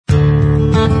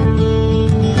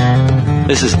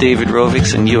This is David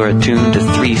Rovix, and you are tuned to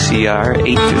 3CR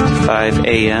 8:55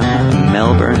 AM,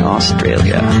 Melbourne,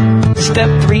 Australia.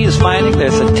 Step 3 is finding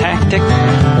there's a tactic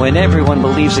when everyone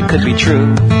believes it could be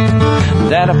true.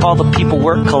 That if all the people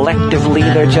work collectively,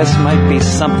 there just might be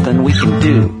something we can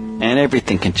do, and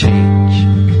everything can change.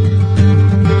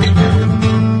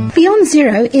 Beyond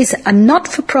Zero is a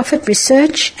not-for-profit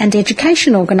research and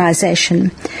education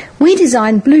organisation. We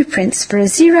design blueprints for a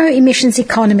zero-emissions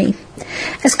economy.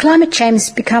 As climate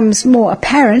change becomes more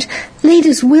apparent,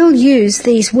 leaders will use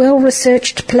these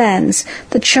well-researched plans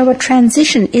that show a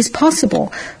transition is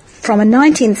possible from a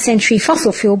 19th century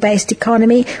fossil fuel-based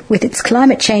economy with its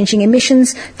climate-changing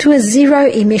emissions to a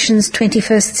zero-emissions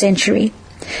 21st century.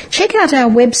 Check out our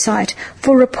website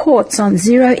for reports on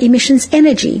zero-emissions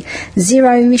energy,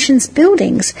 zero-emissions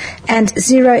buildings, and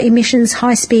zero-emissions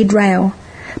high-speed rail.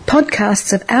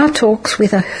 Podcasts of our talks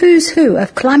with a who's who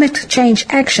of climate change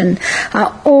action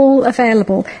are all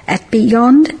available at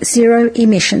Beyond Zero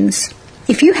Emissions.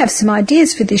 If you have some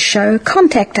ideas for this show,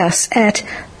 contact us at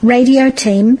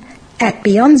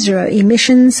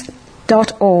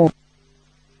radioteam@beyondzeroemissions.org.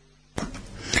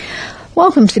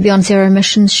 Welcome to the Beyond Zero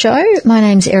Emissions show. My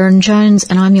name's Erin Jones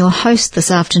and I'm your host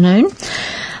this afternoon.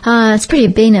 It's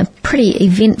been a pretty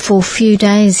eventful few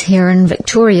days here in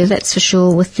Victoria, that's for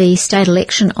sure, with the state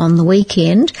election on the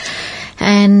weekend.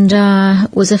 And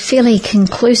was a fairly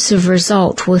conclusive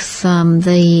result with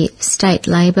the state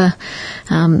Labor,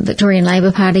 Victorian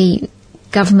Labor Party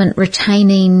government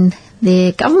retaining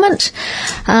their government,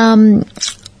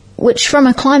 which from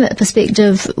a climate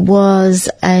perspective was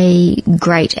a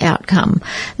great outcome.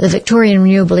 The Victorian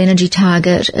renewable energy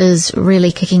target is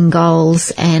really kicking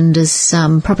goals and is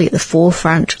probably at the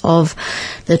forefront of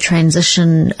the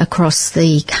transition across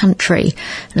the country,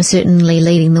 and is certainly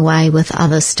leading the way with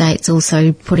other states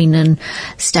also putting in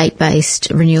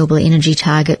state-based renewable energy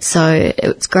targets. So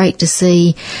it's great to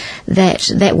see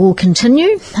that will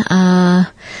continue.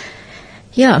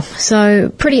 Yeah, so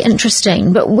pretty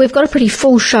interesting. But we've got a pretty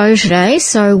full show today,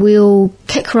 so we'll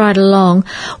kick right along.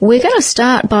 We're going to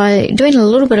start by doing a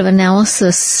little bit of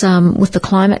analysis with the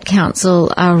Climate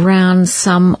Council around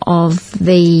some of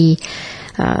the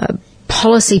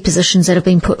policy positions that have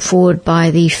been put forward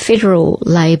by the federal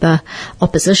Labor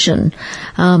opposition.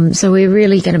 So we're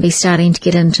really going to be starting to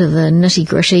get into the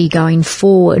nitty-gritty going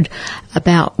forward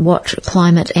about what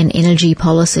climate and energy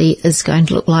policy is going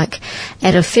to look like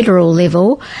at a federal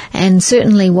level, and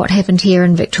certainly what happened here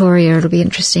in Victoria. It'll be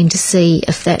interesting to see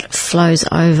if that flows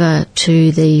over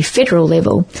to the federal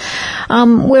level.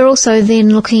 We're also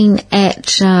then looking at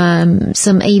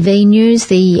some EV news.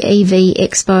 The EV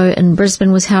Expo in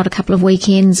Brisbane was held a couple of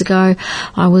weekends ago.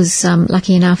 I was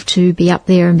lucky enough to be up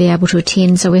there and be able to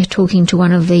attend, so we're talking to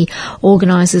one of the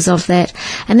organisers of that.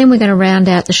 And then we're going to round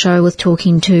out the show with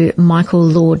talking to Michael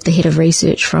Lord, the Head of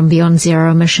Research from Beyond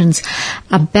Zero Emissions,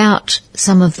 about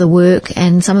some of the work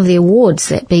and some of the awards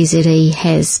that BZE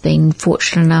has been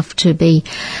fortunate enough to be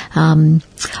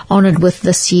honoured with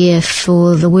this year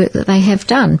for the work that they have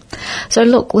done. So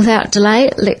look, without delay,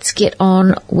 let's get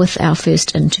on with our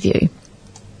first interview.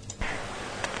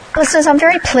 Listeners, I'm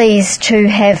very pleased to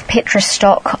have Petra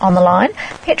Stock on the line.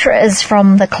 Petra is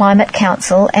from the Climate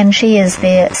Council and she is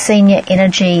their Senior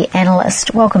Energy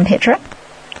Analyst. Welcome, Petra.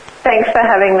 Thanks for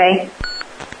having me.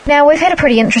 Now, we've had a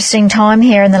pretty interesting time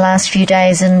here in the last few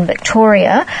days in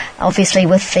Victoria, obviously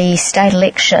with the state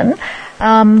election.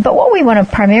 But what we want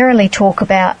to primarily talk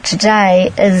about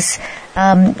today is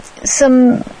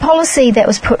some policy that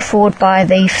was put forward by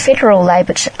the federal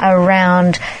Labor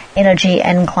around energy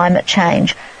and climate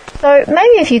change. So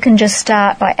maybe if you can just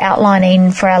start by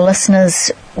outlining for our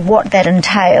listeners what that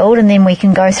entailed, and then we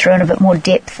can go through in a bit more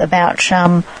depth about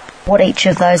what each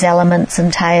of those elements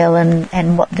entail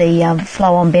and what the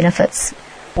flow-on benefits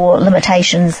or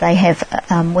limitations they have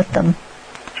with them.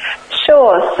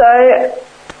 Sure. So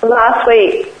last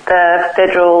week the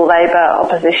federal Labor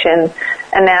opposition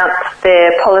announced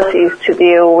their policies to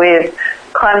deal with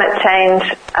climate change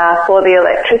for the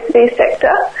electricity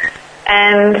sector.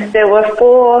 And there were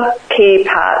 4 key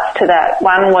parts to that.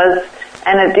 One was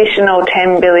an additional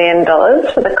 $10 billion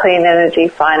for the Clean Energy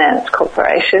Finance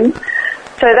Corporation.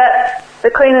 So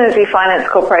the Clean Energy Finance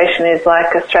Corporation is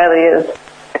like Australia's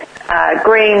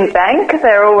green bank.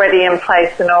 They're already in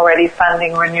place and already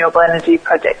funding renewable energy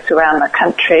projects around the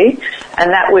country,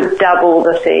 and that would double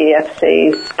the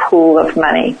CEFC's pool of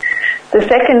money. The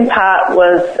second part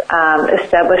was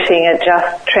establishing a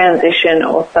Just Transition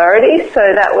Authority. So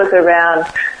that was around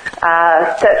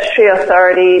statutory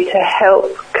authority to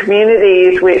help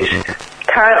communities which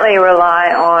currently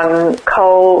rely on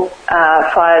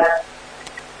coal-fired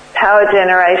power power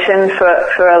generation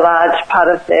for a large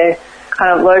part of their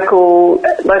kind of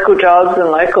local jobs and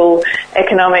local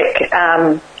economic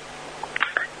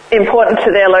important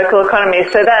to their local economy.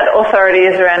 So that authority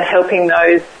is around helping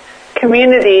those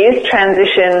communities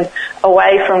transition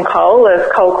away from coal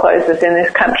as coal closes in this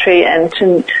country, and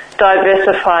to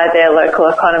diversify their local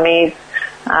economies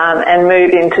and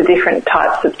move into different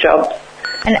types of jobs.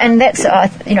 And that's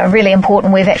really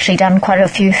important. We've actually done quite a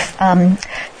few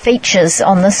features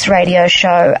on this radio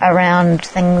show around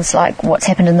things like what's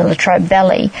happened in the Latrobe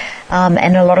Valley,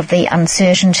 and a lot of the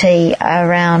uncertainty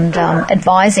around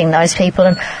advising those people.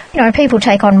 And people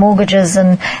take on mortgages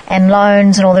and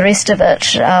loans and all the rest of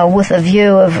it with a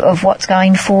view of what's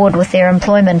going forward with their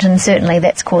employment, and certainly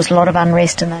that's caused a lot of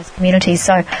unrest in those communities.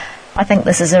 So I think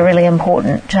this is a really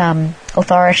important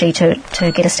authority to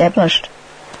get established.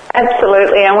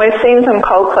 Absolutely, and we've seen some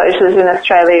coal closures in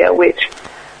Australia which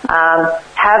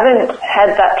haven't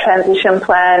had that transition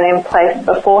plan in place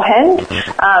beforehand,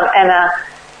 and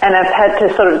have had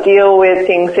to sort of deal with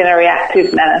things in a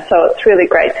reactive manner. So it's really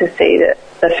great to see that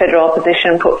the federal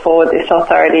opposition put forward this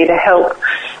authority to help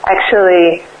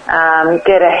actually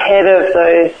get ahead of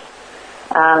those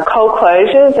coal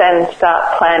closures and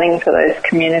start planning for those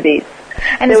communities.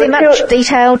 And is there much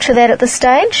detail to that at this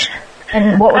stage?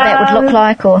 And what that would look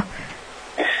like, or?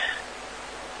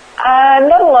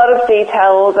 Not a lot of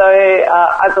detail, although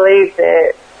I believe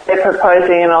they're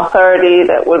proposing an authority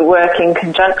that would work in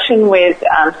conjunction with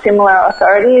similar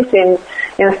authorities in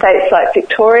states like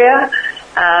Victoria,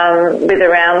 with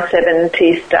around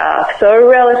 70 staff. So a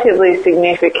relatively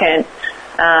significant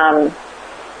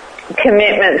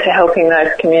commitment to helping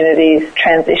those communities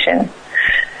transition.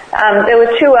 There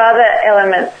were two other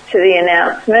elements to the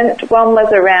announcement. One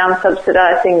was around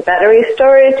subsidising battery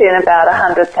storage in about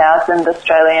 100,000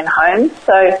 Australian homes.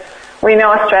 So we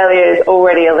know Australia is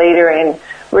already a leader in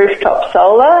rooftop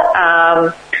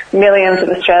solar. Millions of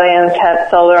Australians have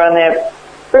solar on their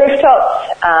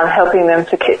rooftops, helping them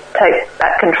to take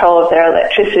back control of their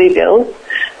electricity bills.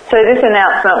 So this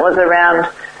announcement was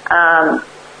around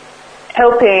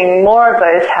helping more of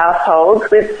those households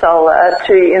with solar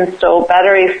to install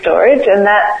battery storage, and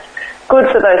that's good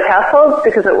for those households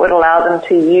because it would allow them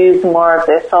to use more of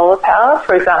their solar power,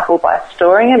 for example, by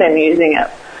storing it and using it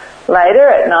later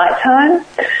at night time.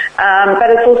 But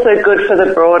it's also good for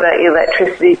the broader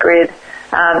electricity grid,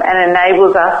 and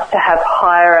enables us to have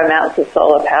higher amounts of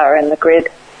solar power in the grid.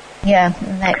 Yeah,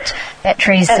 that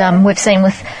batteries, we've seen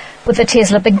with the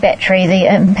Tesla Big Battery,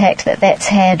 the impact that's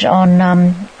had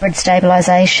on grid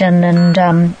stabilisation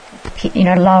and,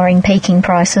 lowering peaking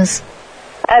prices.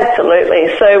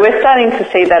 Absolutely. So we're starting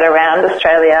to see that around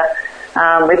Australia,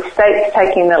 with states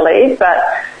taking the lead, but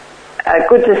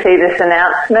good to see this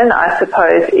announcement, I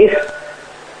suppose,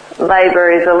 if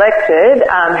Labor is elected,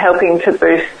 helping to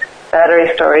boost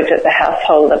battery storage at the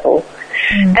household level.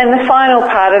 And the final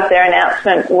part of their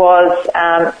announcement was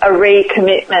a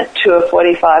recommitment to a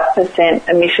 45%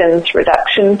 emissions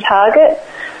reduction target,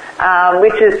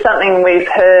 which is something we've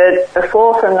heard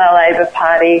before from the Labor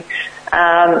Party.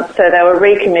 So they were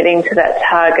recommitting to that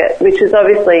target, which is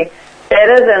obviously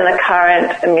better than the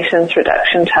current emissions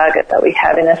reduction target that we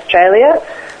have in Australia.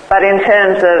 But in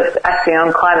terms of acting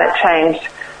on climate change,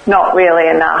 not really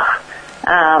enough.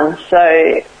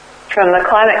 So from the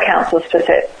Climate Council's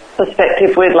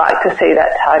perspective, we'd like to see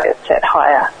that target set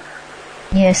higher.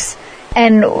 Yes.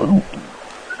 And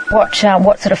what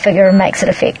sort of figure makes it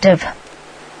effective?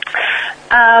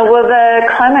 Well, the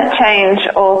Climate Change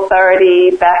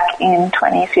Authority back in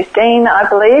 2015, I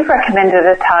believe, recommended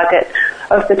a target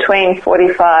of between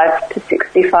 45 to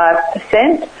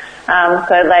 65%.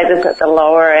 So Labor's at the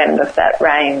lower end of that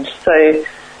range. So,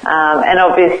 and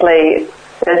obviously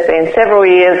there's been several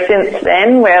years since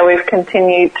then where we've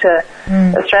continued to,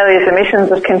 Australia's emissions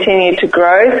have continued to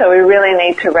grow, so we really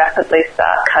need to rapidly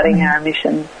start cutting our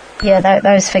emissions. Yeah,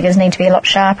 those figures need to be a lot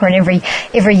sharper, and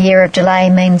every year of delay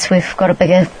means we've got a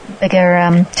bigger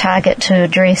target to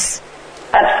address.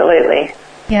 Absolutely.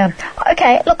 Yeah.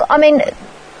 Okay. Look, I mean,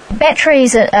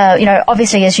 batteries,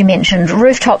 obviously, as you mentioned,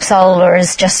 rooftop solar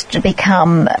has just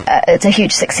become, it's a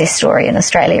huge success story in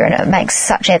Australia, and it makes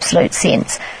such absolute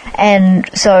sense. And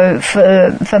so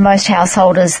for most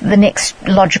householders, the next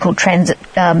logical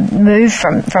move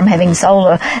from having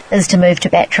solar is to move to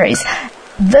batteries.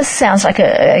 This sounds like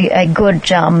a good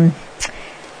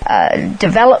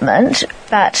development,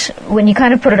 but when you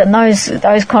kind of put it in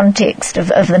those context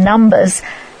of the numbers,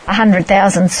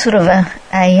 100,000 sort of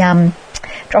a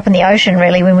drop in the ocean,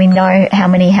 really, when we know how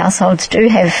many households do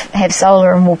have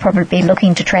solar and will probably be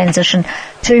looking to transition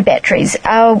to batteries.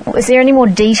 Is there any more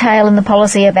detail in the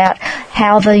policy about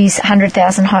how these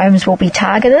 100,000 homes will be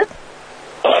targeted?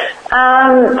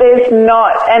 There's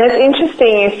not, and it's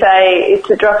interesting you say it's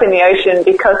a drop in the ocean,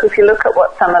 because if you look at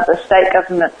what some of the state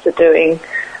governments are doing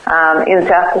in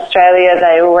South Australia,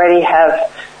 they already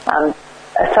have a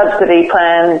subsidy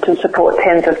plan to support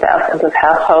tens of thousands of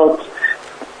households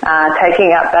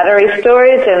taking up battery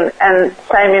storage, and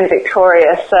same in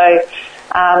Victoria. So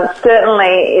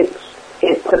certainly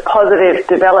it's a positive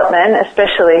development,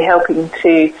 especially helping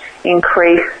to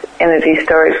increase energy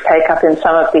storage take-up in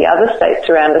some of the other states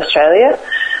around Australia.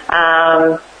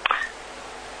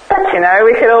 But,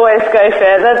 we could always go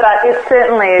further, but it's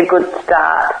certainly a good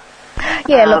start.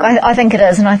 Yeah, look, I think it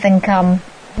is, and I think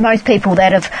most people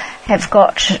that have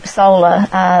got solar,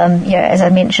 as I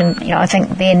mentioned, I think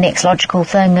their next logical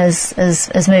thing is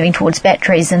moving towards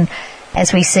batteries, and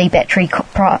as we see battery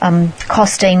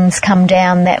costings come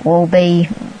down, that will be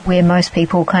where most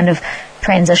people kind of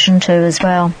transition to as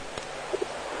well.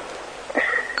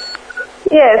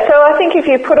 Yeah, so I think if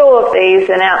you put all of these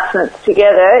announcements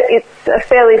together, it's a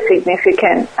fairly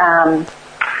significant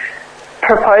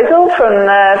proposal from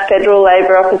the federal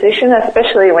Labor opposition,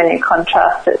 especially when you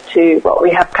contrast it to what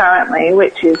we have currently,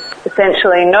 which is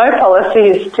essentially no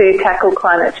policies to tackle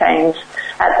climate change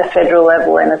at the federal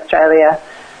level in Australia.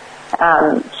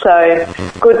 So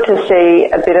good to see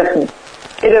a bit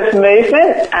of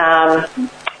movement,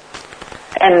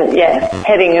 and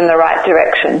heading in the right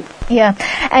direction. Yeah,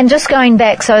 and just going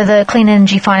back, so the Clean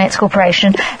Energy Finance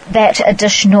Corporation, that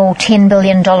additional $10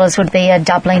 billion would be a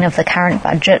doubling of the current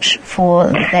budget for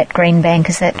that Green Bank,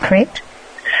 is that correct?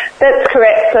 That's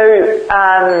correct.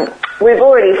 So we've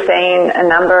already seen a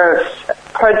number of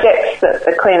projects that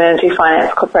the Clean Energy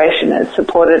Finance Corporation has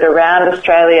supported around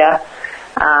Australia,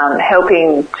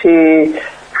 helping to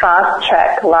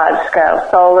fast-track large-scale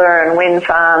solar and wind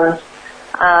farms,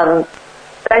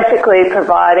 basically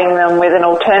providing them with an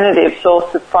alternative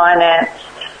source of finance.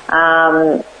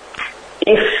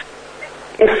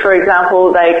 If, for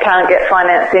example, they can't get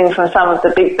financing from some of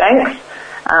the big banks,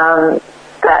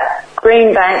 that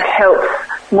Green Bank helps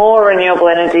more renewable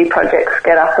energy projects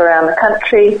get up around the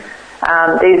country.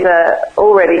 These are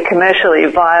already commercially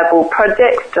viable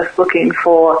projects, just looking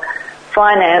for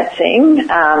financing,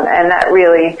 and that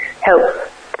really helps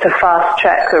to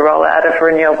fast-track the rollout of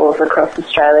renewables across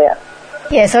Australia.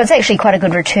 Yeah, so it's actually quite a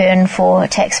good return for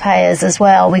taxpayers as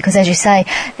well, because as you say,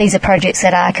 these are projects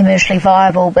that are commercially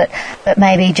viable, but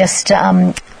maybe just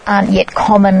aren't yet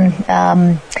common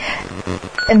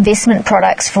investment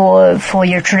products for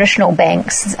your traditional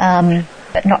banks.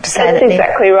 But not to say that's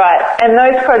exactly right. And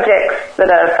those projects that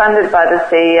are funded by the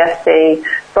CEFC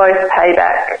both pay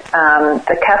back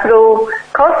the capital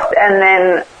cost and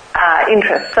then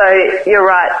interest. So you're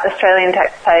right, Australian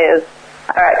taxpayers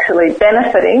are actually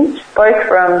benefiting both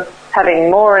from having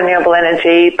more renewable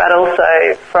energy, but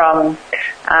also from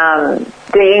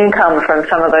the income from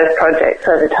some of those projects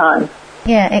over time.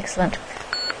 Yeah, excellent.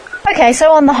 Okay,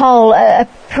 so on the whole, a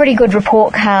pretty good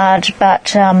report card, but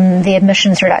the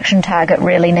emissions reduction target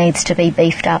really needs to be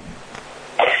beefed up.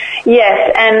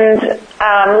 Yes, and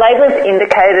Labor's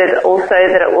indicated also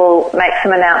that it will make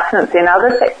some announcements in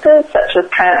other sectors, such as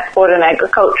transport and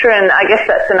agriculture, and I guess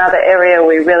that's another area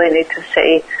we really need to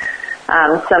see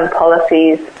some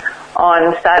policies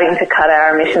on starting to cut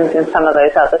our emissions in some of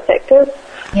those other sectors.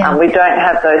 Yeah. We don't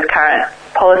have those current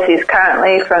policies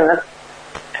currently from the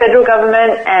federal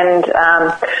government, and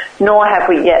nor have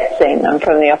we yet seen them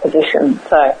from the opposition.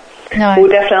 So we'll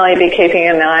definitely be keeping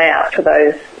an eye out for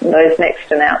those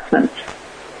next announcements.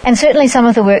 And certainly some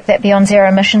of the work that Beyond Zero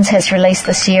Emissions has released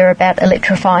this year about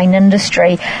electrifying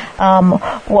industry,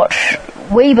 what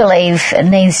we believe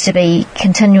needs to be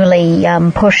continually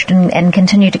pushed and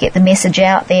continue to get the message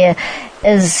out there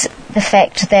is the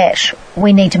fact that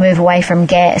we need to move away from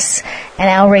gas. And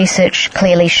our research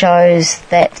clearly shows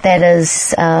that that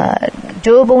is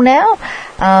doable now.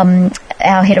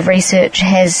 Our head of research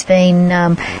has been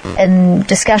in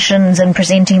discussions and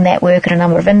presenting that work at a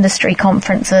number of industry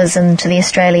conferences and to the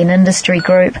Australian Industry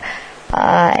Group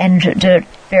and to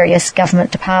various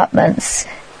government departments,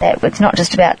 that it's not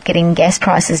just about getting gas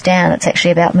prices down, it's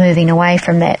actually about moving away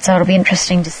from that. So it'll be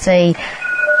interesting to see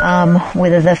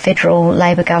whether the federal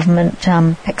Labor government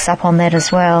picks up on that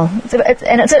as well.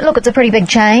 It's a pretty big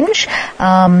change.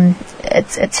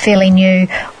 It's fairly new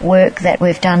work that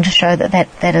we've done to show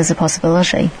that is a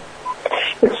possibility.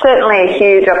 It's certainly a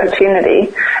huge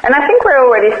opportunity, and I think we're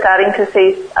already starting to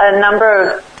see a number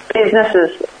of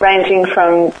businesses ranging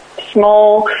from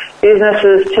small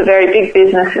businesses to very big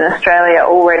business in Australia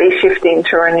already shifting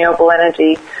to renewable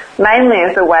energy, mainly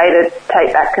as a way to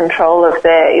take back control of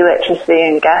their electricity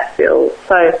and gas bills.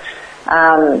 So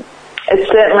it's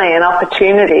certainly an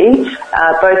opportunity,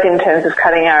 both in terms of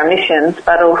cutting our emissions,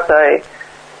 but also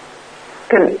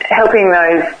helping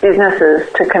those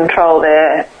businesses to control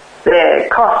their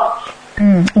costs.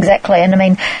 Exactly. And I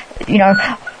mean,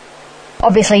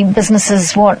 obviously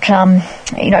businesses want,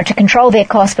 to control their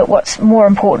costs, but what's more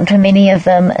important to many of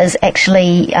them is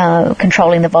actually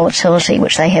controlling the volatility,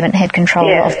 which they haven't had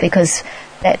control of, because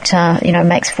that,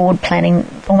 makes forward planning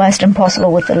almost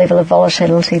impossible with the level of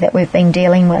volatility that we've been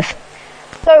dealing with.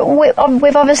 So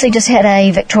we've obviously just had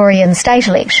a Victorian state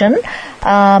election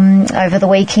over the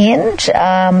weekend,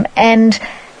 and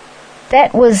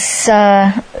that was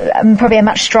probably a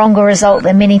much stronger result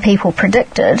than many people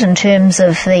predicted in terms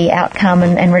of the outcome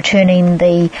and returning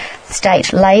the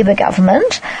state Labor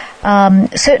government.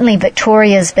 Certainly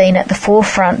Victoria's been at the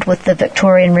forefront with the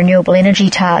Victorian renewable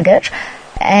energy target,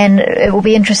 and it will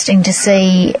be interesting to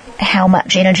see how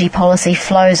much energy policy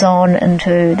flows on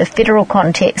into the federal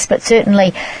context, but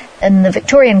certainly in the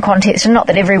Victorian context, and not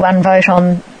that everyone voted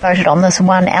on this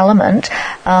one element,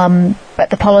 but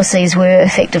the policies were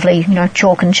effectively,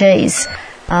 chalk and cheese.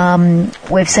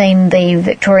 We've seen the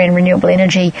Victorian renewable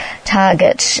energy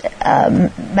target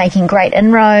making great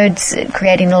inroads,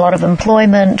 creating a lot of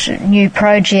employment, new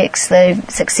projects, the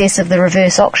success of the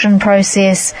reverse auction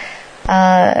process,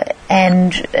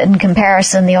 and in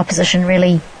comparison, the opposition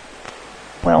really,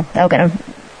 they were going to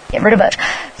get rid of it.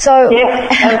 So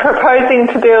yes, and proposing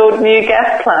to build new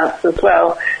gas plants as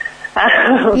well.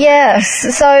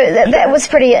 Yes, so that was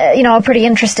pretty, a pretty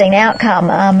interesting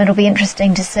outcome. It'll be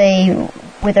interesting to see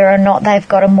whether or not they've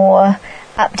got a more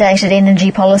updated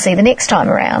energy policy the next time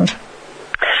around.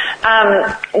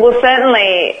 Well,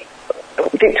 certainly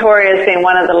Victoria's been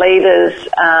one of the leaders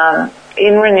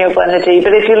in renewable energy,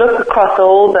 but if you look across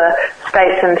all the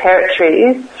states and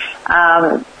territories,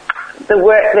 the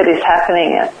work that is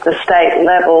happening at the state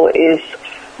level is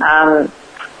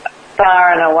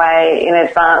far and away in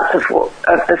advance of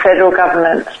the federal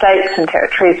government. States and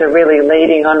territories are really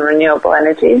leading on renewable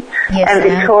energy. Yes, and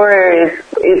Victoria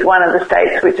is one of the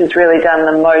states which has really done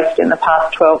the most in the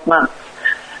past 12 months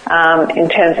in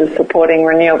terms of supporting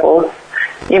renewables.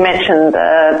 You mentioned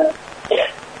the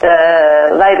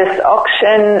latest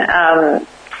auction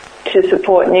to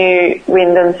support new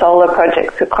wind and solar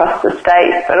projects across the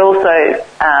state, but also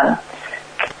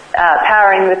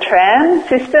powering the tram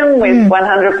system with 100%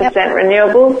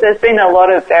 renewables. There's been a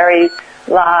lot of very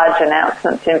large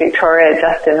announcements in Victoria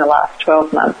just in the last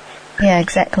 12 months. Yeah,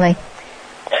 exactly.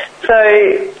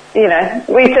 So,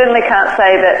 we certainly can't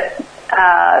say that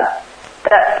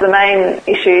that's the main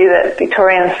issue that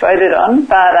Victorians voted on,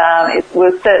 but it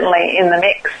was certainly in the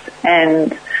mix,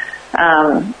 and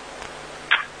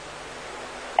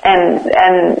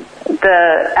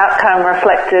the outcome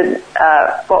reflected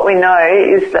what we know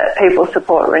is that people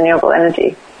support renewable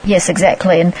energy. Yes,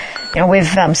 exactly. And, we've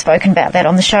spoken about that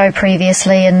on the show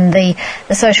previously, and the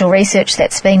social research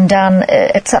that's been done,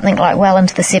 it's something like well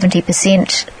into the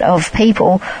 70% of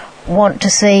people want to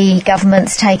see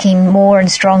governments taking more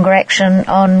and stronger action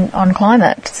on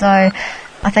climate. So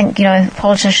I think,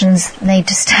 politicians need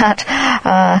to start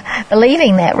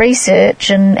believing that research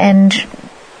and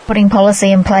putting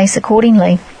policy in place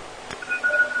accordingly.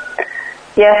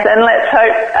 Yes, and let's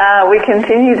hope we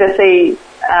continue to see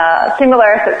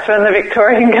similar efforts from the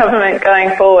Victorian government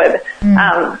going forward.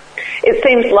 It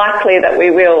seems likely that we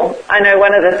will. I know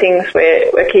one of the things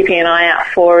we're keeping an eye out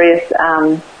for is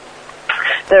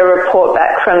the report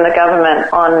back from the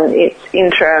government on its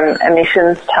interim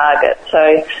emissions target.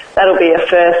 So that'll be a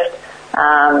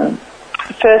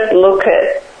first look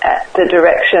at the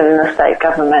direction the state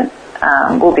government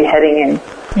will be heading in.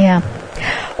 Yeah.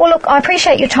 Well, look, I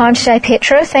appreciate your time today,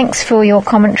 Petra. Thanks for your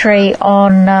commentary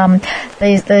on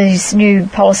these new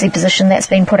policy position that's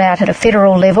been put out at a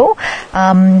federal level.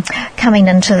 Coming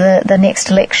into the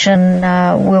next election,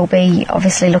 we'll be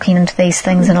obviously looking into these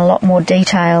things in a lot more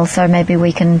detail, so maybe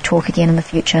we can talk again in the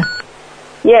future.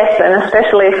 Yes, and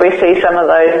especially if we see some of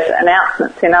those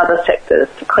announcements in other sectors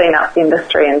to clean up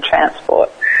industry and transport.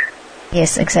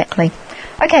 Yes, exactly.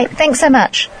 Okay, thanks so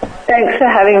much. Thanks for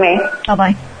having me.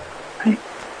 Bye-bye.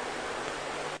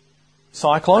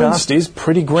 Cyclones is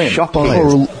pretty grim. Shock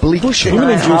or bleak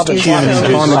human-induced climate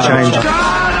change.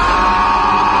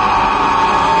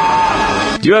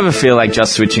 Do you ever feel like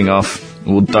just switching off?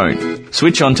 Well, don't.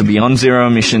 Switch on to Beyond Zero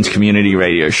Emissions Community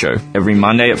Radio Show every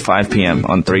Monday at 5 p.m.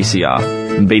 on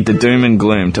 3CR and beat the doom and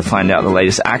gloom to find out the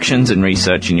latest actions and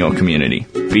research in your community.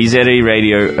 VZE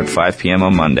Radio at 5 p.m.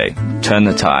 on Monday. Turn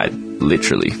the tide,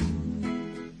 literally.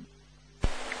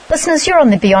 Listeners, you're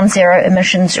on the Beyond Zero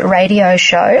Emissions Radio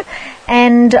Show,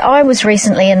 and I was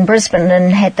recently in Brisbane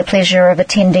and had the pleasure of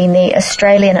attending the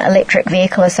Australian Electric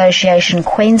Vehicle Association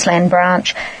Queensland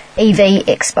branch EV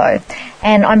Expo.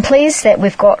 And I'm pleased that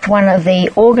we've got one of the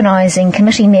organising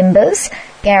committee members,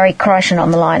 Gary Crichton,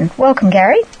 on the line. Welcome,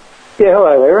 Gary. Yeah,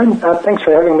 hello, Erin. Thanks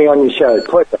for having me on your show.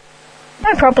 Pleasure.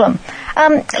 No problem.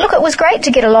 Look, it was great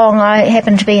to get along. I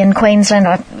happened to be in Queensland.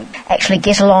 I actually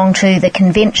get along to the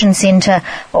convention centre,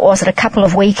 what was it, a couple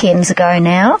of weekends ago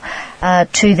now,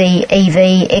 to the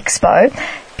EV Expo.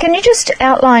 Can you just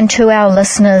outline to our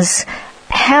listeners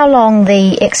how long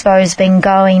the expo's been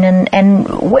going and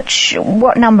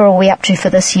what number are we up to for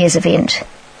this year's event?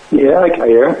 Yeah,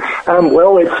 okay, Erin.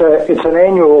 Well, it's an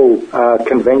annual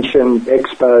convention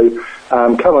expo,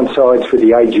 coincides with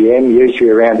the AGM, usually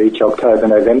around each October,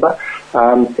 November.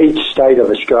 Each state of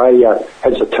Australia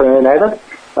has a turn at it.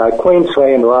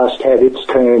 Queensland last had its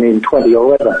turn in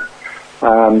 2011.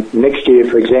 Next year,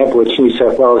 for example, it's New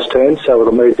South Wales' turn, so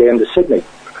it'll move down to Sydney.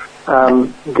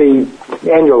 The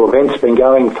annual event's been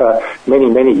going for many,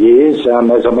 many years.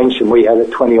 As I mentioned, we had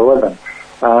it 2011.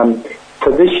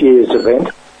 For this year's event,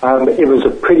 it was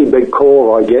a pretty big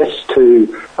call, I guess,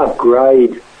 to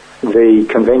upgrade the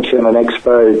convention and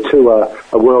expo to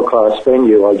a world-class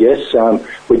venue, I guess.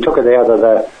 We took it out of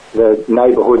the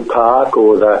neighbourhood park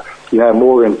or the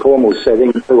more informal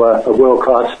setting to a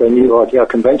world-class venue like our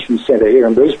convention centre here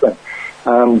in Brisbane.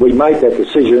 We made that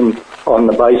decision on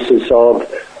the basis of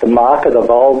the market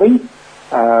evolving.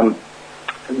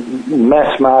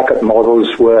 Mass market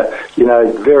models were,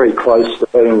 very close to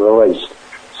being released.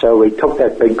 So we took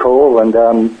that big call and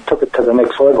took it to the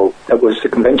next level. It was the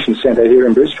convention centre here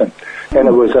in Brisbane, and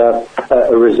it was a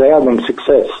resounding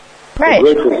success. Right.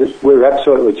 We're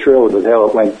absolutely thrilled with how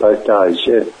it went both days,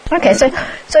 yeah. Okay,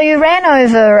 so you ran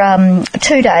over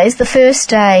 2 days. The first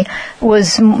day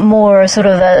was more sort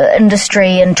of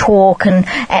industry and talk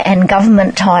and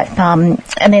government type, and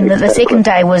then the second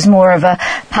day was more of a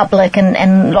public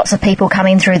and lots of people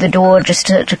coming through the door just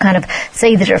to kind of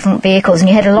see the different vehicles. And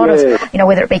you had a lot of,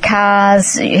 whether it be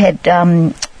cars, you had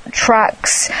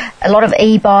trucks, a lot of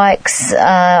e-bikes,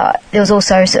 there was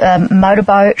also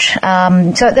motorboat,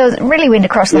 so it really went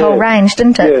across the whole range,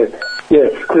 didn't it? Yeah.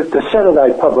 The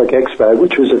Saturday Public Expo,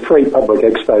 which was a free Public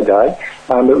Expo day,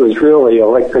 it was really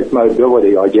electric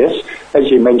mobility, I guess.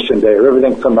 As you mentioned there,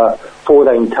 everything from a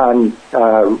 14-tonne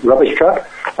rubbish truck,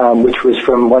 which was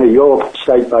from one of your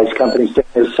state-based companies,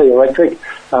 C Electric,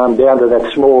 down to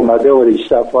that small mobility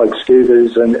stuff like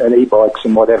scooters and e-bikes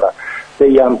and whatever.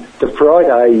 The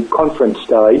Friday conference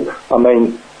day,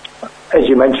 as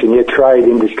you mentioned, trade,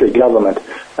 industry, government.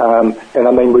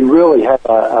 And we really had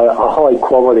a high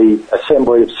quality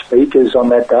assembly of speakers on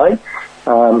that day.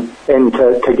 And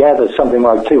to gather something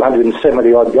like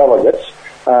 270 odd delegates,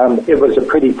 it was a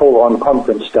pretty full on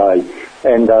conference day.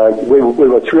 And we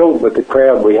were thrilled with the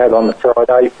crowd we had on the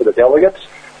Friday for the delegates.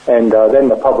 And then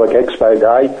the Public Expo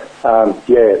day,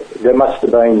 there must have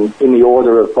been in the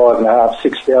order of 5,500,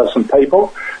 6,000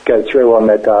 people go through on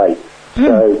that day.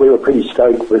 So we were pretty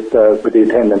stoked with the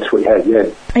attendance we had, yeah.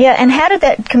 Yeah, and how did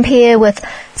that compare with,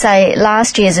 say,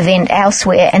 last year's event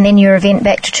elsewhere and then your event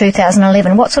back to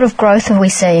 2011? What sort of growth are we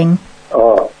seeing?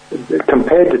 Oh,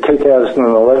 compared to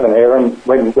 2011, Erin,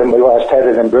 when we last had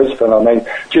it in Brisbane,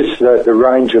 just the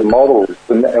range of models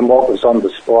and what was on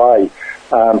display.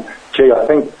 I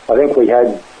think we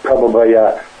had probably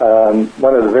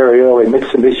one of the very early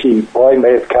Mitsubishi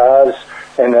Blymev cars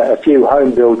and a few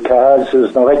home-built cars. There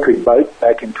was an electric boat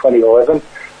back in 2011,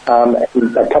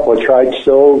 and a couple of trade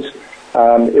stalls.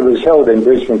 It was held in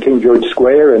Brisbane King George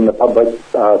Square in the public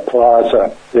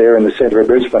plaza there in the centre of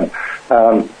Brisbane.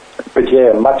 But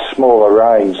much smaller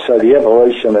range. So the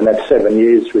evolution in that 7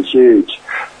 years was huge.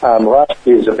 Last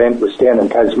year's event was down in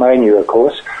Tasmania, of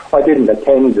course. I didn't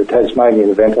attend the Tasmanian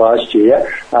event last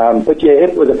year, but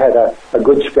it would have had a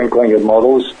good sprinkling of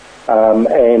models,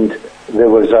 and there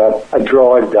was a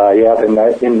drive day out in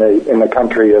the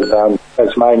country of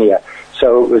Tasmania.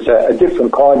 So it was a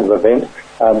different kind of event,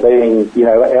 being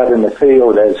out in the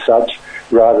field as such,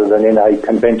 rather than in a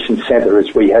convention centre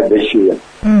as we had this year.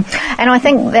 And I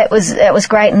think that was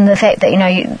great in the fact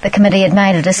that, the committee had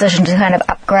made a decision to kind of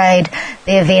upgrade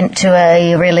the event to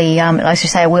a really, as you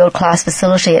say, a world-class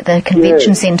facility at the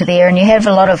convention centre there, and you have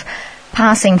a lot of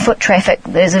passing foot traffic.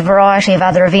 There's a variety of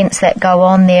other events that go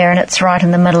on there, and it's right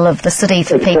in the middle of the city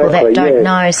for people that don't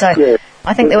know. So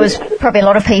I think there was probably a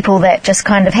lot of people that just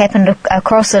kind of happened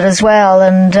across it as well,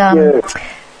 and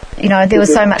there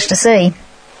was so much to see.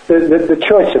 The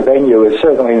choice of venue is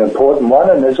certainly an important one,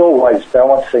 and there's always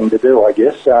balancing to do, I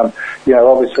guess.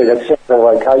 Obviously that central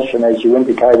location, as you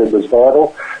indicated, was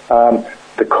vital.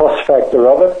 The cost factor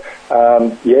of it,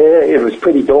 it was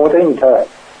pretty daunting to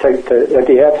at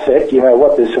the outset,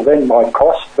 what this event might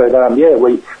cost, but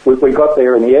we got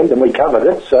there in the end and we covered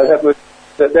it, so that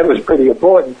was pretty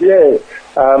important. The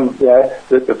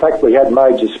fact we had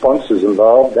major sponsors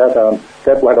involved,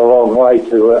 that went a long way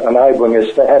to enabling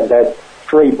us to have that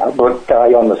free public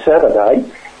day on the Saturday,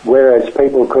 whereas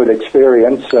people could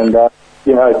experience and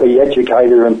be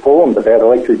educated and informed about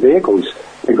electric vehicles,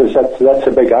 because that's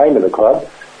a big aim of the club.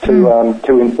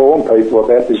 To inform people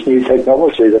about this new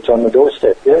technology that's on the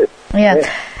doorstep. Yeah.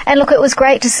 And look, it was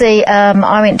great to see.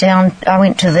 I went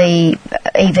to the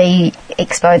EV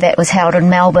Expo that was held in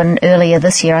Melbourne earlier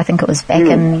this year. I think it was back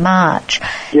in March.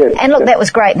 Yeah. And look, that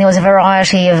was great. And there was a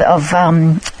variety of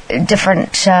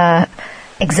different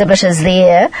exhibitors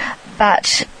there.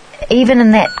 But even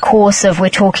in that course of, we're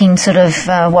talking sort of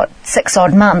 6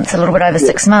 odd months, a little bit over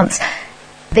 6 months,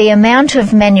 the amount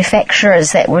of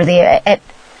manufacturers that were there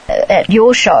at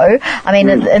your show, I mean,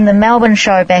 in the Melbourne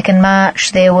show back in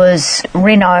March, there was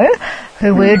Renault,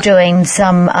 who were doing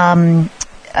some,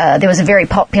 there was a very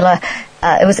popular,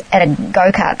 it was at a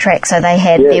go-kart track, so they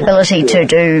had the ability to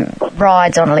do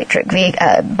rides on electric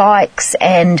bikes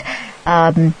and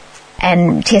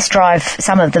test drive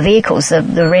some of the vehicles,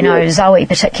 the Renault Zoe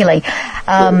particularly.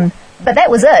 But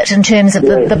that was it in terms of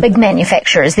the big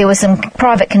manufacturers. There were some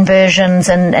private conversions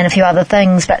and a few other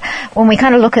things. But when we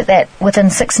kind of look at that, within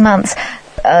 6 months,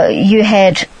 you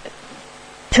had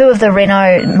 2 of the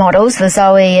Renault models, the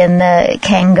Zoe and the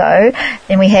Kangoo.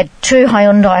 Then we had 2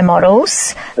 Hyundai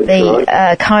models,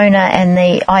 the Kona and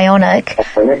the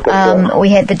Ioniq. We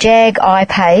had the Jag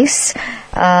I-Pace.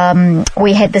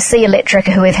 We had the C Electric,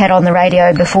 who we've had on the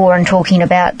radio before and talking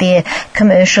about their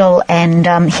commercial and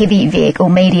heavy vehicle,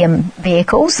 medium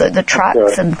vehicles, the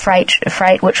trucks and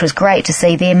freight, which was great to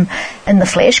see them in the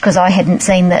flesh, because I hadn't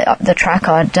seen the truck.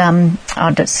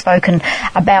 I'd spoken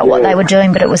about what they were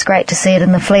doing, but it was great to see it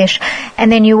in the flesh. And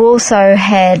then you also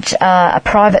had a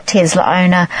private Tesla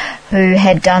owner who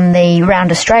had done the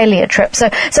Round Australia trip. So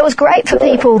it was great for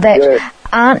people that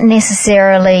aren't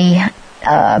necessarily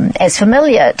as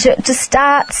familiar to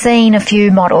start seeing a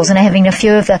few models and having a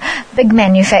few of the big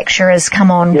manufacturers come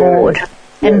on board.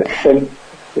 And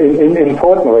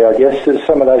importantly, I guess, there's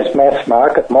some of those mass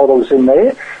market models in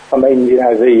there. I mean,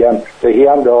 the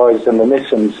Hyundais and the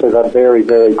Nissans that are very,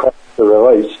 very close to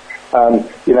release.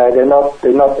 They're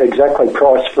not exactly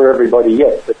priced for everybody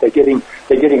yet, but they're getting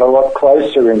a lot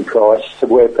closer in price to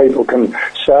where people can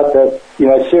start to,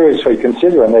 seriously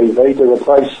consider an EV to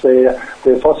replace their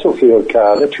fossil fuel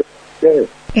car.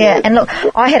 Yeah, and look,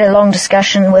 I had a long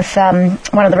discussion with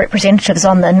one of the representatives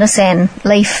on the Nissan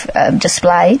Leaf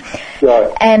display.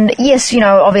 Right. And yes,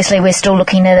 obviously we're still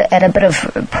looking at a bit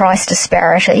of price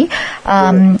disparity.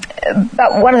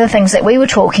 But one of the things that we were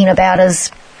talking about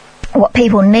is what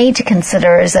people need to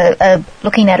consider is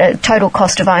looking at a total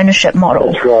cost of ownership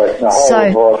model. That's right. The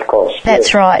whole life cost.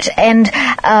 That's right. And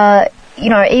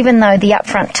even though the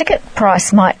upfront ticket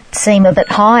price might seem a bit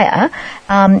higher,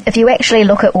 if you actually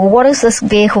look at, well, what is this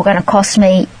vehicle going to cost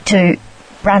me to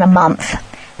run a month?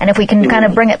 And if we can kind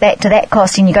of bring it back to that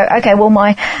cost, and you go, okay, well,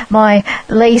 my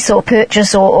lease or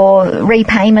purchase or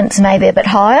repayments may be a bit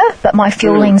higher, but my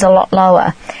fueling's a lot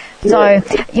lower. So,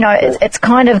 it's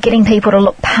kind of getting people to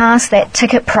look past that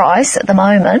ticket price at the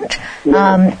moment,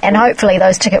 and hopefully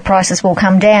those ticket prices will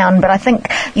come down. But I think,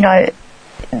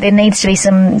 there needs to be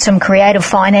some creative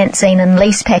financing and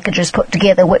lease packages put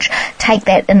together which take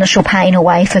that initial pain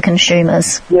away for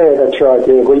consumers. Yeah, that's right.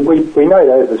 Yeah, we know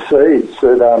overseas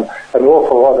that an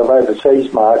awful lot of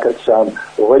overseas markets,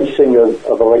 leasing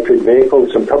of electric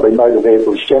vehicles and probably motor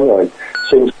vehicles generally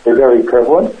seems to be very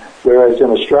prevalent. Whereas in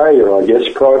Australia, I guess,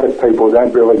 private people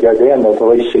don't really go down that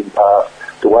leasing path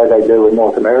the way they do in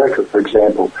North America, for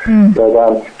example.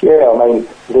 But,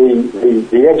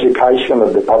 the education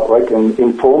of the public and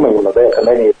informing them about the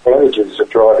many advantages of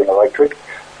driving electric,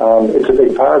 it's a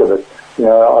big part of it.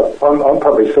 I'm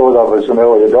probably thought of as an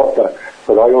early adopter,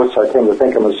 but I also tend to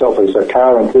think of myself as a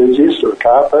car enthusiast or a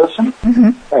car person.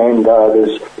 And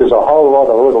there's a whole lot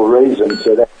of little reasons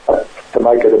to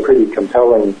make it a pretty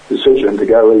compelling decision to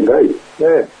go EV.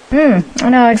 Yeah. I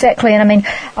know, exactly. And I mean,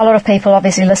 a lot of people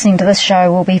obviously listening to this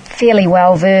show will be fairly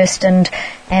well versed and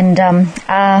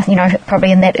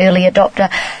probably in that early adopter.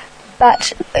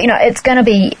 But, it's going to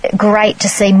be great to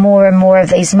see more and more of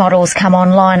these models come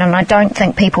online, and I don't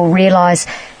think people realise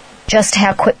just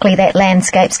how quickly that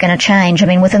landscape's going to change. I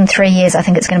mean, within 3 years, I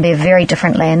think it's going to be a very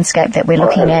different landscape that we're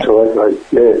looking at. Absolutely,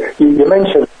 yeah. You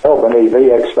mentioned Melbourne EV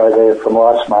Expo there from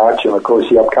last March, and of course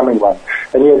the upcoming one.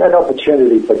 And yeah, that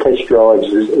opportunity for test drives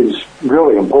is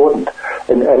really important,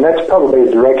 and that's probably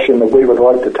a direction that we would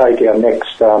like to take our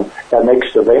next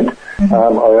event. Mm-hmm.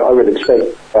 I would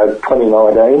expect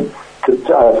 2019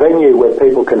 a venue where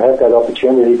people can have that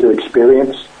opportunity to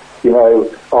experience,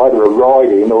 either a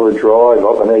ride-in or a drive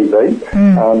of an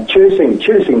EV.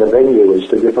 Choosing the venue is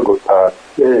the difficult part.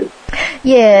 Yeah.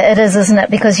 Yeah, it is, isn't it?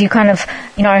 Because you kind of,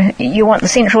 you want the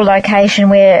central location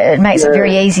where it makes it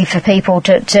very easy for people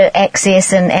to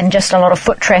access and just a lot of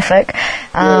foot traffic.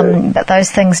 But those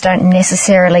things don't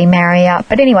necessarily marry up.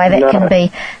 But anyway, that can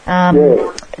be...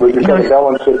 We've got to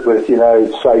balance it with,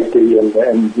 safety and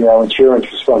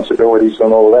insurance responsibilities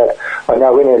and all that. I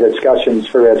know in our discussions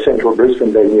for our Central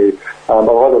Brisbane venue, a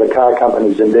lot of the car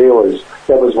companies and dealers,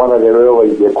 that was one of their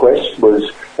early requests,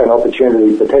 was an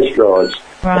opportunity for test drives.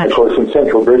 Right. And of course, in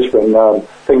Central Brisbane,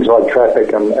 things like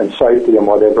traffic and safety and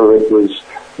whatever, it was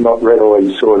not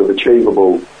readily sort of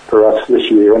achievable for us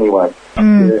this year anyway.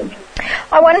 Yeah.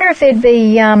 I wonder if there'd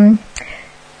be...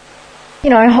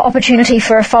 opportunity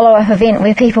for a follow-up event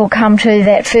where people come to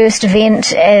that first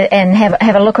event and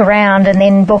have a look around and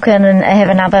then book in and have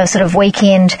another sort of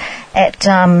weekend at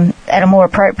a more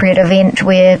appropriate event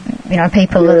where,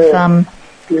 people have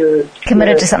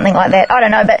committed to something like that. I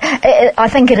don't know, but I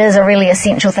think it is a really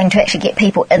essential thing to actually get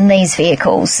people in these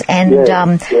vehicles. And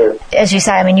as you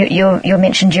say, I mean, you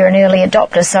mentioned you're an early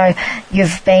adopter, so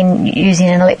you've been using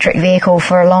an electric vehicle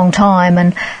for a long time,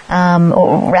 and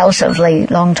or relatively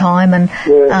long time, and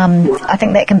I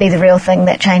think that can be the real thing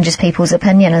that changes people's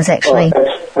opinion. Is actually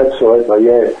absolutely,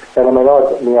 yeah. And I mean,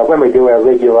 when we do our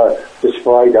regular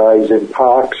display days in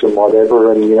parks and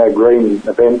whatever, and green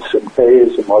events and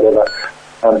fairs and whatever.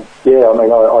 I'm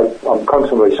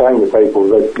constantly saying to people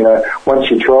that,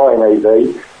 once you try an EV,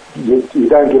 you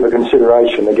don't give a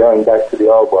consideration to going back to the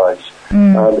old ways.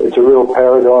 It's a real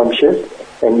paradigm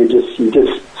shift, and you just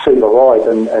see the light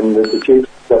and the future's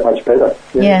that much better.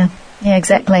 Yeah,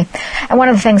 exactly. And one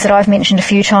of the things that I've mentioned a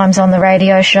few times on the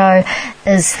radio show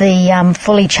is the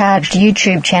Fully Charged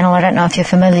YouTube channel. I don't know if you're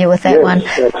familiar with that one.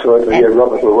 Yes, absolutely.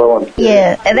 Robert Llewellyn.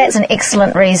 Yeah, that's an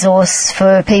excellent resource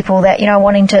for people that,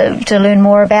 wanting to learn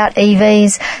more about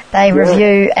EVs. They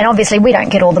review, and obviously we don't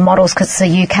get all the models because it's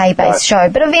a UK-based show,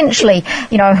 but eventually,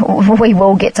 we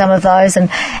will get some of those. And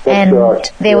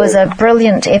there was a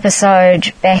brilliant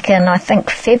episode back in, I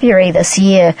think, February this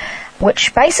year,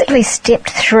 which basically stepped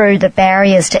through the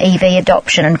barriers to EV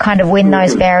adoption and kind of when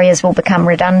those barriers will become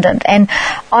redundant. And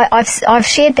I've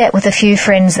shared that with a few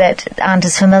friends that aren't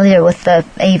as familiar with the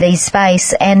EV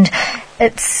space, and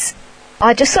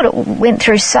I just sort of went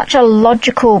through such a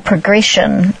logical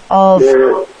progression of...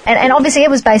 And obviously it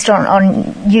was based on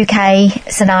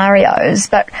UK scenarios,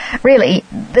 but really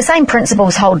the same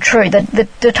principles hold true. The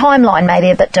timeline may be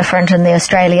a bit different in the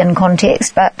Australian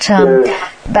context, but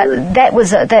that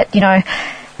was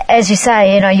as you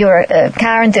say, you're a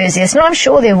car enthusiast, and I'm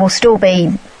sure there will still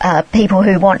be people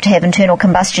who want to have internal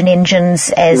combustion engines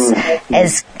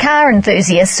as car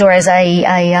enthusiasts, or as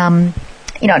it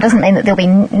doesn't mean that there'll be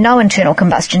no internal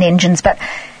combustion engines, but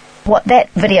what that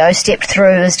video stepped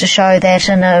through is to show that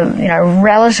in a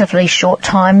relatively short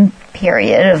time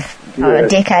period of a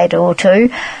decade or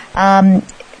two,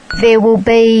 there will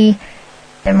be...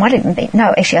 There might even be...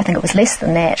 No, actually, I think it was less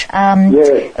than that.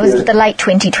 It was the late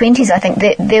 2020s, I think.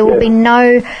 There will be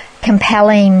no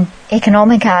compelling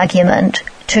economic argument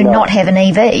to not have an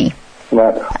EV. No,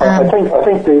 I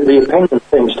think the opinion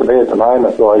seems to be at the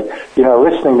moment, like,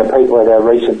 listening to people at our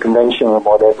recent convention and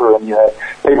whatever, and,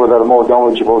 people that are more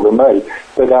knowledgeable than me,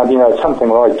 but, something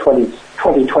like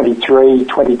 2023,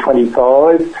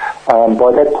 2025,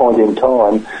 by that point in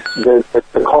time, the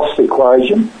cost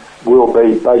equation will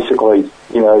be basically,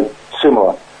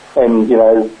 similar, and,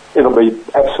 it'll be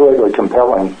absolutely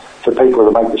compelling for people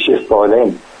to make the shift by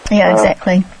then. Yeah,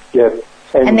 exactly.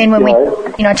 And then when we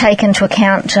take into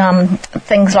account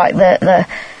things like the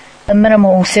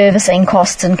minimal servicing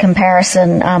costs in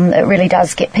comparison, it really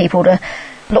does get people to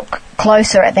look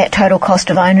closer at that total cost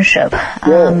of ownership. I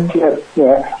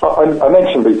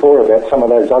mentioned before about some of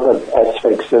those other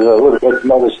aspects that are a little bit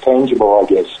not as tangible, I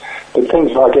guess. But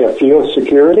things like our fuel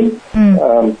security,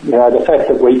 the fact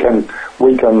that we can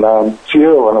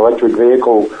fuel an electric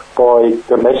vehicle by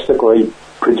domestically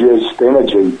produced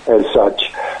energy as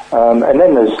such. And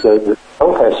then there's the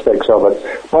health aspects of it.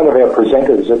 One of our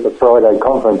presenters at the Friday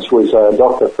conference was a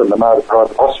doctor from the Mater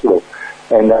Private Hospital,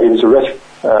 and he was a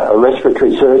a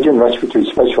respiratory surgeon, respiratory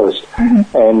specialist,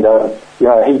 and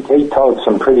he told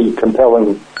some pretty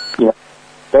compelling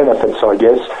benefits, I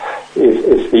guess,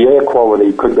 if the air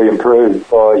quality could be improved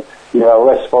by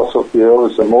less fossil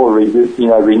fuels and more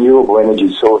renewable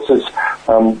energy sources.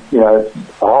 A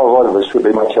whole lot of us would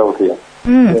be much healthier.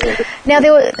 Now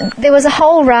there was a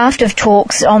whole raft of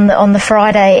talks on the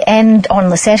Friday and on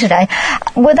the Saturday.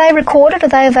 Were they recorded? Are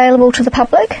they available to the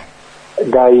public?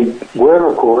 They were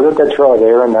recorded. That's right,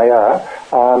 Erin. They are.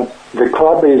 The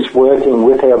club is working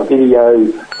with our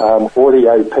video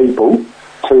audio people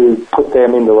to put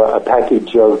them into a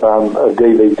package of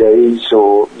DVDs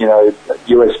or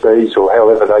USBs or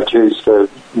however they choose to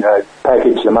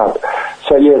package them up.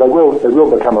 So yeah, they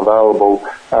will become available.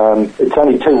 It's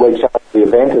only 2 weeks after the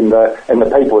event, and the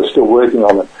people are still working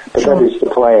on it. But that is the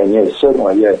plan. Yes,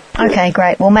 certainly. Yeah. Okay,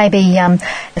 great. Well, maybe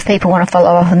if people want to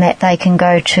follow up on that, they can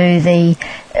go to the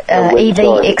EV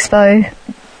Expo.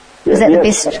 Is that the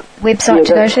best website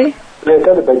to go to? Yeah,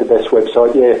 that'd be the best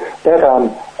website. Yeah, that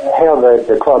how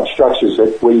the club structures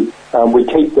it, we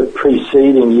keep the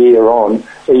preceding year on,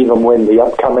 even when the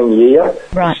upcoming year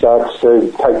starts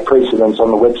to take precedence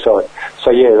on the website.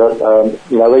 So yeah,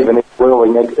 even in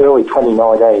early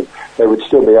 2019, they would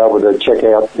still be able to check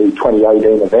out the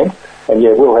 2018 event. And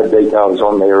yeah, we'll have details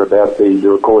on there about the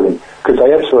recording, because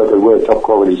they absolutely were top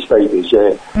quality speakers.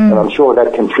 Yeah, and I'm sure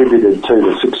that contributed to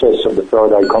the success of the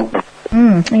Friday conference.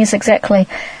 Yes, exactly.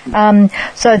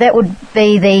 So that would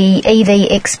be the EV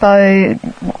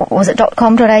Expo, was it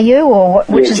 .com.au or what,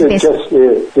 which is best?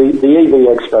 The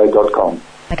evexpo.com.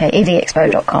 Okay,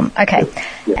 evexpo.com. Okay.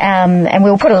 Yeah. And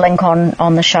we'll put a link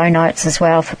on the show notes as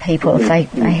well for people if they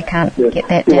can't get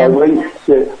that down. We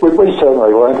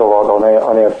certainly learned a lot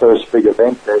on our first big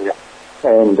event there.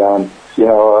 And,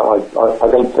 I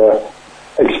think the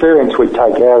experience we take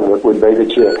out of it would be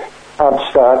that you can't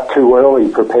start too early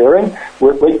preparing.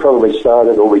 We probably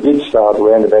started, or we did start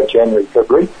around about January,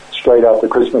 February, straight after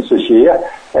Christmas this year.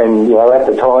 And, at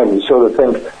the time you sort of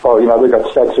think, we've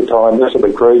got stacks of time, this will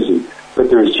be crazy. But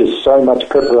there is just so much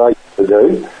preparation to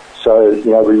do. So,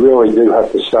 we really do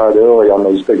have to start early on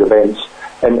these big events.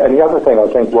 And the other thing I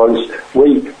think was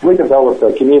we developed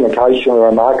a communication or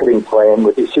a marketing plan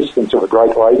with the assistance of a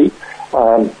great lady,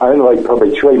 only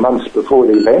probably 3 months before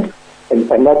the event.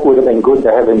 And that would have been good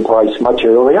to have in place much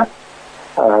earlier,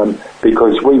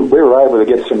 because we were able to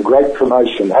get some great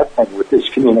promotion happening with this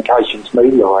communications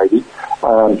media lady.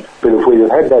 But if we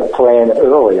had had that plan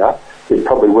earlier, it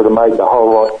probably would have made the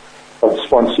whole lot of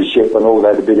sponsorship and all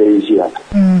that a bit easier.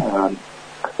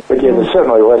 But yeah, there's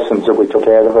certainly lessons that we took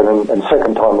out of it, and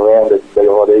second time around it'd be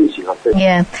a lot easier, I think.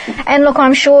 Yeah, and look,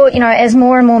 I'm sure, as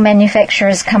more and more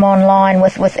manufacturers come online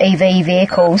with EV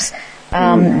vehicles,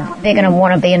 they're going to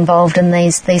want to be involved in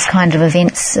these kind of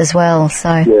events as well. So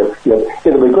yeah,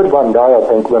 it'll be good one day, I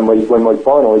think, when we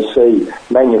finally see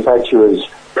manufacturers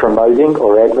promoting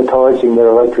or advertising their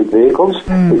electric vehicles,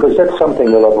 because that's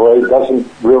something that I believe doesn't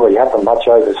really happen much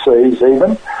overseas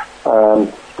even.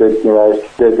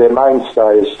 Their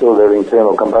mainstay is still their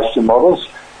internal combustion models,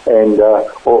 and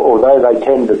although they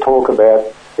tend to talk about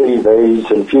EVs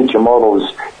and future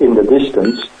models in the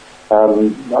distance,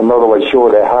 I'm not always sure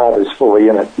their heart is fully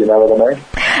in it, you know what I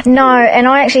mean? No, and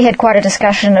I actually had quite a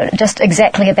discussion just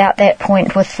exactly about that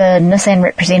point with the Nissan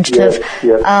representative,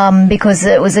 because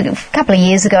it was a couple of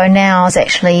years ago now. I was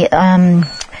actually,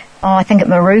 I think at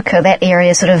Maruka, that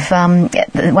area, sort of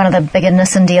one of the bigger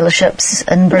Nissan dealerships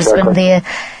in Brisbane there.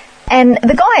 And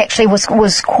the guy actually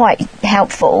was quite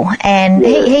helpful, and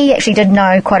he actually did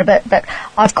know quite a bit, but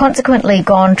I've consequently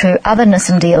gone to other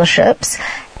Nissan dealerships,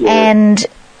 and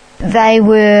they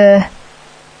were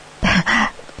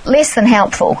less than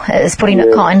helpful, is putting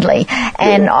it kindly.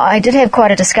 And I did have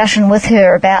quite a discussion with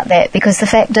her about that, because the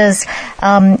fact is,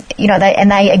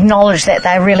 they acknowledge that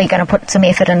they're really going to put some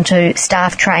effort into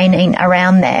staff training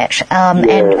around that,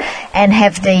 and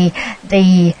have the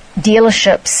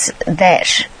dealerships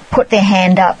that put their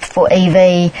hand up for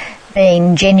EV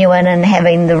being genuine and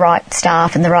having the right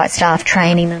staff and the right staff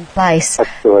training in place.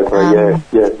 Absolutely,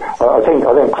 I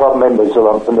think club members that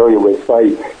I'm familiar with,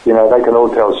 they can all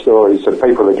tell stories of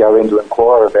people that go in to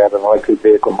inquire about an electric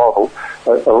vehicle model,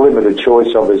 a limited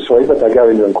choice obviously, but they go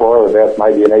in to inquire about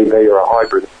maybe an EV or a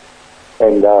hybrid,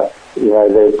 and they're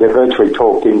virtually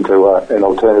talked into an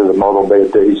alternative model, be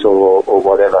it diesel or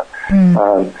whatever.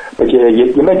 But yeah,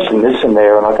 you mentioned this in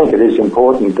there, and I think it is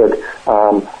important that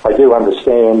I do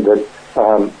understand that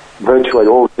virtually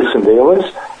all Nissan dealers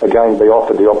are going to be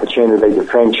offered the opportunity to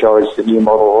franchise the new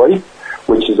Model E,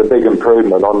 which is a big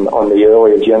improvement on the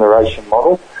earlier generation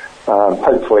model.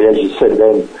 Hopefully, as you said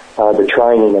then, the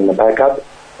training and the backup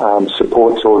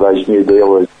supports all those new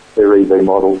dealers, their EV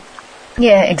model.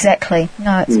 Yeah, exactly.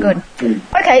 No, it's good.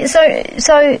 Okay,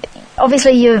 so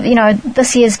obviously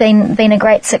this year's been a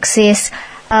great success.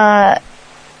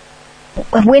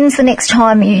 When's the next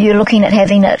time you're looking at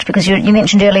having it? Because you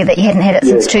mentioned earlier that you hadn't had it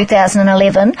since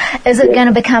 2011. Is it going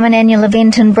to become an annual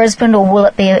event in Brisbane, or will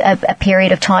it be a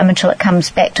period of time until it comes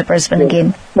back to Brisbane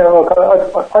again? No, look,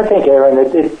 I think, Erin,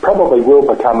 it probably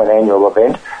will become an annual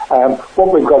event.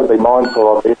 What we've got to be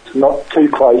mindful of is not too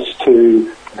close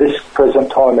to this present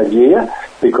time of year,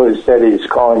 because that is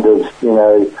kind of,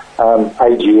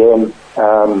 AGM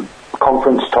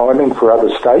conference timing for other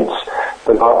states.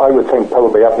 But I would think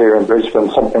probably up here in Brisbane,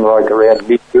 something like around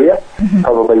mid-year,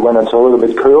 probably when it's a little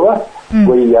bit cooler.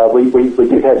 We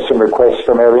did have some requests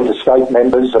from our interstate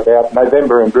members about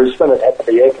November in Brisbane. It had to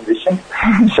be air-conditioned.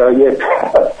 So,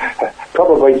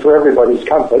 probably for everybody's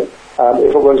comfort,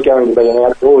 if it was going to be an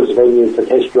outdoors venue for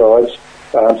test drives,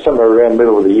 somewhere around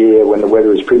middle of the year when the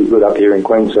weather is pretty good up here in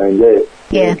Queensland,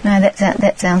 Yeah, no,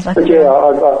 that sounds like but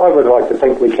I would like to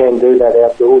think we can do that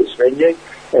outdoors venue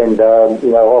and,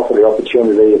 offer the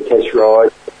opportunity of test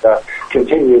rides,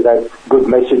 continue that good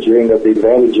messaging of the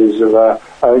advantages of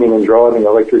owning and driving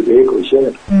electric vehicles,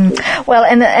 Well,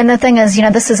 and the thing is,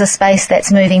 this is a space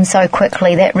that's moving so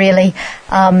quickly that really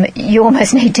you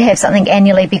almost need to have something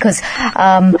annually, because to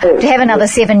have another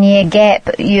 7-year gap,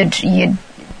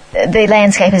 the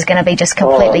landscape is going to be just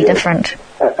completely different.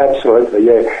 Absolutely,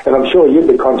 yeah. And I'm sure you'd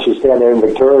be conscious down there in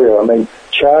Victoria. I mean,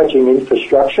 charging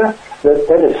infrastructure,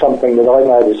 that is something that I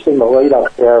noticed in the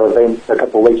lead-up to our event a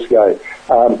couple of weeks ago.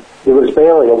 There was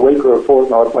barely a week or a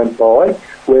fortnight went by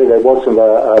where there wasn't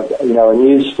a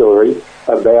news story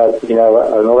about,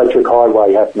 an electric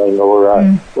highway happening or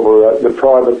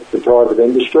the private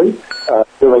industry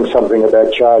doing something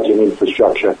about charging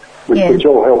infrastructure. Which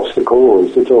all helps the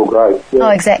cause. It's all great. Yeah. Oh,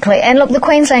 exactly. And look, the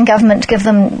Queensland government, to give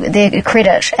them their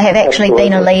credit, have actually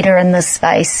been a leader in this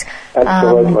space.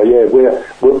 Absolutely, we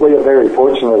are very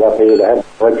fortunate up here to have an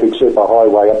electric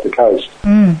superhighway up the coast.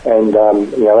 And,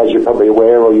 as you're probably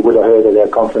aware, or you would have heard at our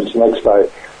conference and expo,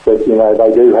 that,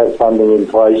 they do have funding in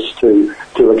place to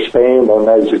expand on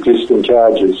those existing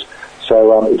charges.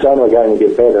 So it's only going to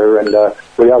get better, and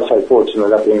we are so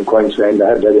fortunate up here in Queensland to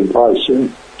have that in place.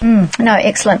 No,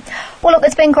 excellent. Well, look,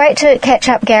 it's been great to catch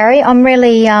up, Gary. I'm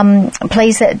really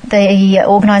pleased that the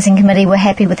organising committee were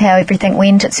happy with how everything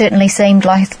went. It certainly seemed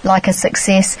like a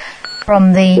success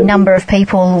from the number of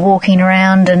people walking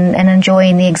around and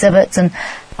enjoying the exhibits and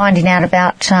finding out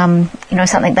about,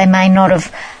 something they may not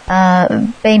have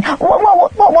been.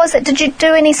 What was it? Did you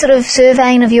do any sort of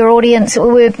surveying of your audience?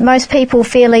 Were most people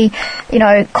fairly,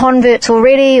 converts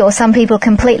already, or some people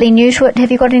completely new to it? Have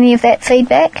you got any of that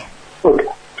feedback? Look,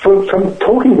 from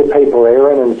talking to people,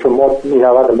 Erin, and from what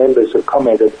other members have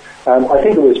commented, I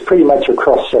think it was pretty much a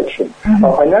cross-section.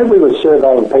 I know we were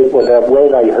surveying people about where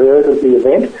they heard of the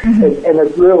event, and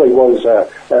it really was a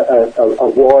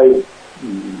wide,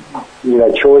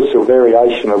 choice or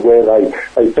variation of where they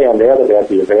found out about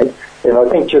the event. And I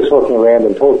think just looking around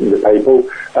and talking to people,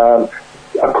 of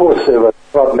course there were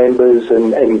club members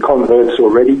and converts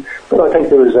already, but I think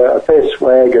there was a fair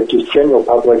swag of just general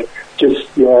public just,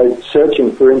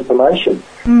 searching for information,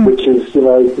 which is,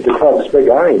 the club's big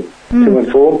aim, to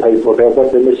inform people about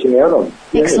what they're missing out on.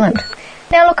 Excellent.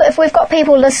 Now, look, if we've got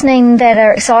people listening that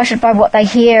are excited by what they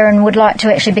hear and would like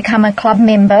to actually become a club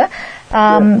member,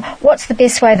 what's the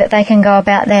best way that they can go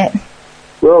about that?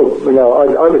 Well,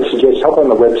 I would suggest hop on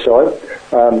the website,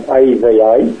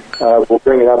 AEVA, we'll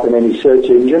bring it up in any search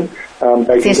engine.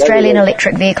 It's the Australian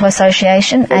Electric Vehicle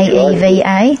Association,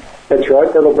 AEVA. That's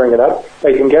right, that'll bring it up.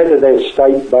 They can go to their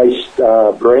state-based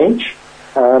branch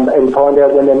and find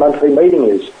out when their monthly meeting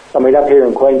is. I mean, up here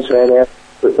in Queensland,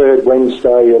 the third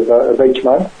Wednesday of each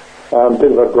month.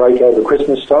 Bit of a break over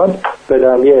Christmas time. But,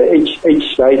 each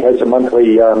state has a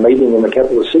monthly meeting in the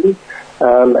capital city,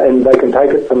 and they can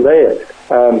take it from there.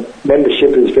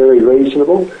 Membership is very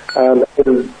reasonable, and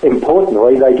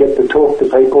importantly, they get to talk to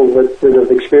people that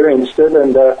have experienced it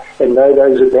and know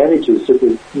those advantages that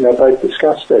we both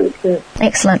discussed there. Yeah.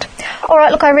 Excellent. All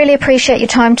right, look, I really appreciate your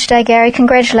time today, Gary.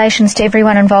 Congratulations to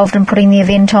everyone involved in putting the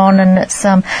event on, and it's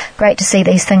great to see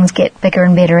these things get bigger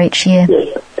and better each year.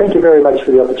 Yes, thank you very much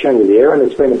for the opportunity, Erin.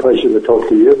 It's been a pleasure to talk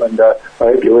to you, and I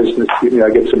hope your listeners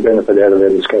get some benefit out of our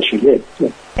discussion here.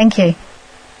 Yeah. Thank you.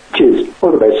 Cheers.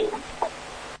 All the best.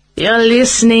 You're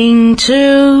listening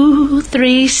to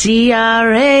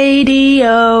 3CR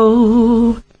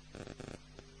Radio.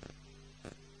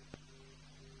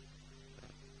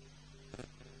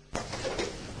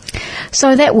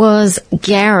 So that was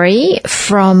Gary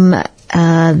from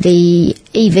the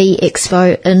EV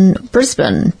Expo in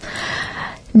Brisbane.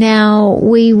 Now,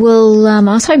 we will, I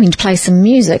was hoping to play some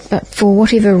music, but for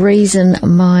whatever reason,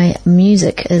 my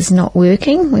music is not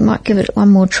working. We might give it one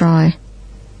more try.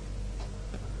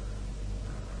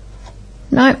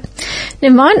 No,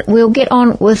 never mind. We'll get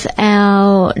on with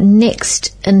our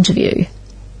next interview.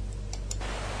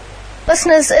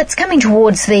 Listeners, it's coming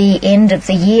towards the end of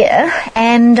the year,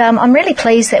 and I'm really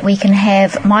pleased that we can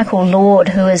have Michael Lord,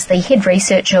 who is the head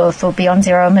researcher for Beyond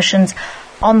Zero Emissions,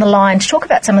 on the line to talk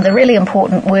about some of the really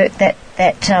important work that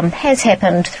has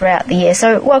happened throughout the year.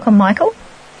 So welcome, Michael.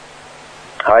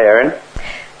 Hi, Erin.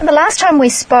 And the last time we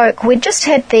spoke, we'd just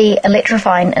had the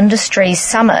Electrifying Industries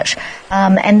Summit,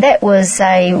 and that was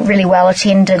a really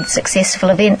well-attended, successful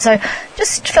event. So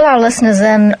just fill our listeners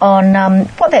in on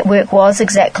what that work was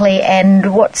exactly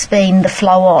and what's been the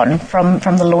flow on from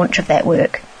the launch of that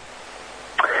work.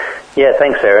 Yeah,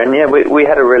 thanks, Erin. Yeah, we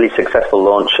had a really successful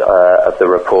launch of the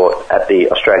report at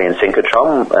the Australian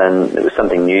Synchrotron, and it was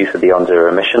something new for Beyond Zero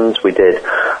Emissions. We did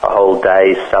a whole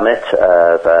day's summit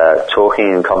of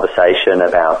talking and conversation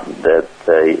about the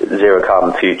zero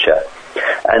carbon future.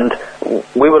 And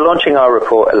we were launching our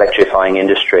report, Electrifying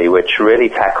Industry, which really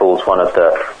tackles one of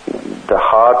the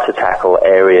hard-to-tackle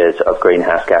areas of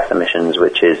greenhouse gas emissions,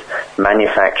 which is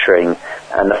manufacturing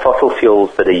and the fossil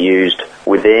fuels that are used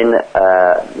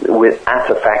at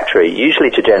a factory,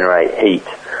 usually to generate heat.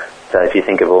 So if you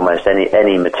think of almost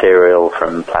any material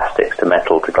from plastics to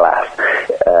metal to glass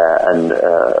and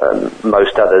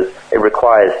most others, it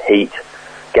requires heat.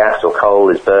 Gas or coal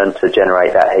is burned to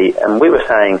generate that heat. And we were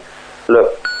saying,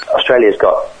 look, Australia's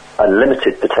got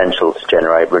unlimited potential to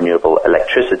generate renewable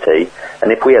electricity,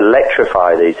 and if we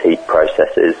electrify these heat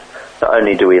processes, not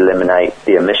only do we eliminate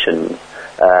the emissions,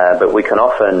 but we can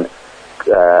often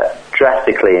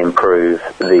drastically improve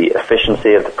the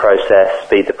efficiency of the process,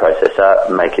 speed the process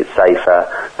up, make it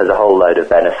safer. There's a whole load of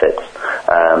benefits.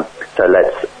 So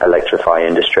let's electrify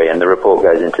industry, and the report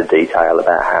goes into detail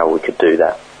about how we could do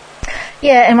that.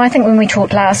 Yeah, and I think when we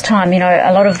talked last time,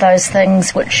 a lot of those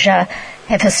things which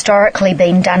have historically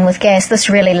been done with gas, this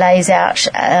really lays out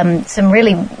some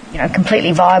really,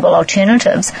 completely viable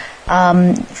alternatives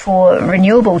for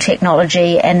renewable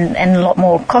technology and a lot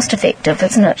more cost effective,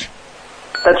 isn't it?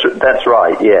 That's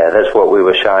right, yeah. That's what we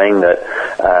were showing, that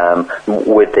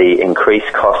with the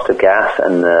increased cost of gas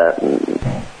and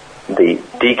the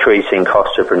decreasing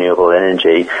cost of renewable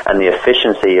energy and the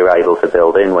efficiency you're able to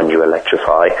build in when you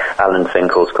electrify, Alan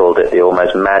Finkel's called it the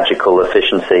almost magical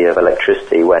efficiency of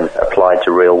electricity when applied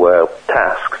to real-world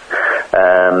tasks,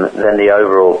 then the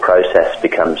overall process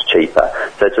becomes cheaper.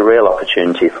 So it's a real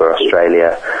opportunity for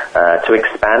Australia to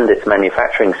expand its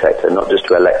manufacturing sector, not just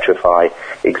to electrify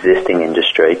existing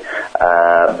industry,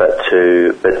 but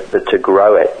to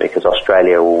grow it, because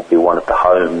Australia will be one of the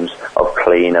homes of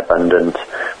clean, abundant,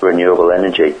 renewable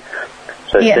energy.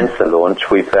 So since the launch,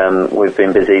 we've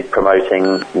been busy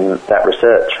promoting that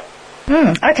research.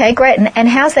 Okay, great. And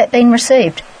how's that been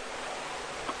received?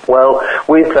 Well,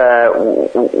 we've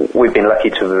been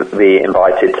lucky to be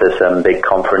invited to some big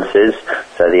conferences.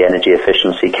 So the Energy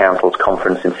Efficiency Council's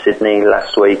conference in Sydney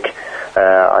last week,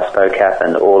 I spoke at,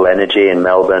 and All Energy in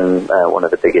Melbourne, one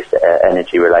of the biggest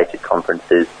energy-related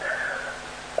conferences.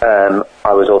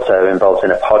 I was also involved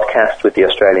in a podcast with the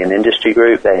Australian Industry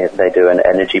Group. They do an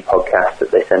energy podcast that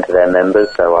they send to their members.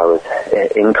 So I was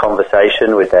in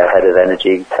conversation with their head of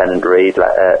energy, Tennant Reid,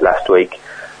 last week.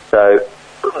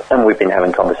 And we've been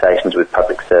having conversations with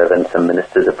public servants and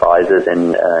ministers' advisors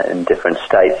in different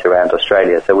states around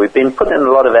Australia. So we've been putting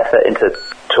a lot of effort into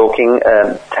talking,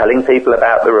 telling people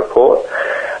about the report,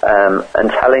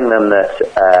 and telling them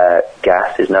that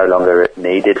gas is no longer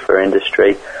needed for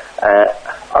industry.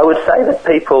 I would say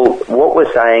that what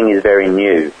we're saying is very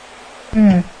new.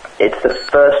 It's the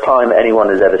first time anyone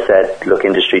has ever said, look,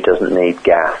 industry doesn't need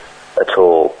gas at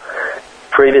all.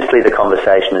 Previously, the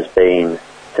conversation has been,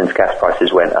 since gas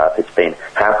prices went up, it's been,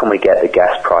 how can we get the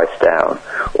gas price down?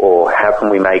 Or how can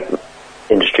we make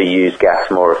industry use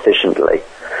gas more efficiently?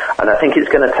 And I think it's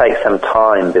going to take some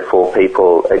time before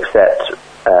people accept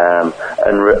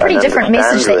pretty different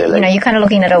message that, you're kind of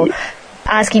looking at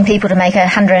asking people to make a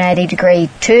 180-degree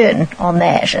turn on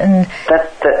that. And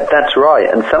that's right.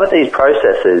 And some of these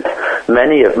processes,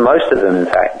 most of them, in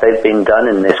fact, they've been done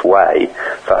in this way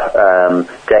for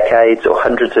decades or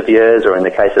hundreds of years, or in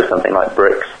the case of something like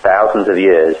bricks, thousands of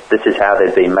years. This is how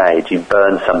they've been made. You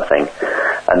burn something,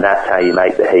 and that's how you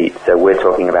make the heat. So we're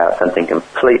talking about something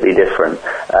completely different.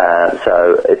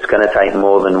 So it's going to take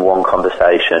more than one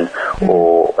conversation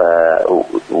or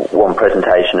one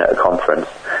presentation at a conference.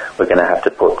 We're going to have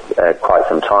to put quite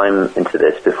some time into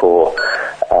this before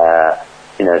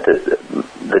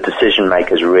the decision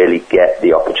makers really get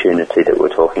the opportunity that we're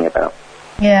talking about.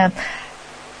 Yeah.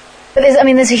 But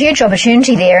there's a huge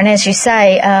opportunity there, and as you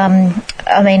say,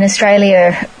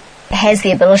 Australia has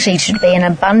the ability to be an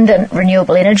abundant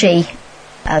renewable energy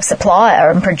supplier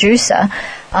and producer.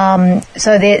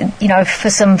 So there, for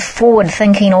some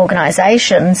forward-thinking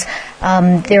organisations,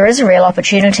 there is a real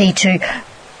opportunity to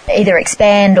either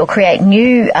expand or create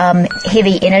new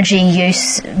heavy energy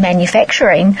use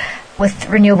manufacturing with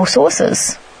renewable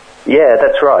sources. Yeah,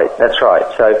 that's right.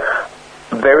 So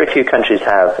very few countries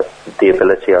have the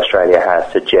ability Australia has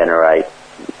to generate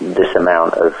this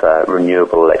amount of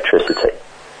renewable electricity.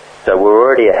 So we're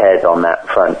already ahead on that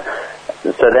front.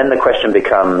 So then the question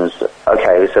becomes,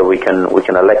 okay, so we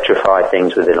can electrify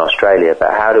things within Australia,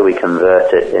 but how do we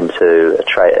convert it into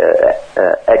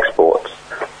exports?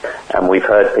 And we've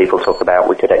heard people talk about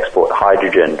we could export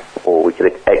hydrogen, or we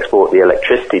could export the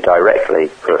electricity directly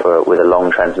with a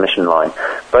long transmission line.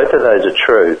 Both of those are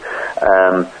true,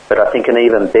 but I think an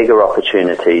even bigger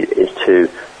opportunity is to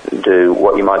do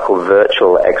what you might call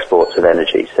virtual exports of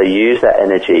energy. So use that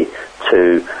energy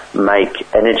to make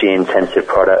energy-intensive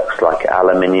products like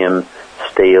aluminium,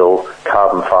 steel,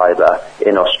 carbon fibre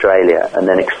in Australia, and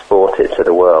then export it to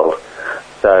the world.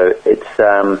 So it's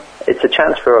a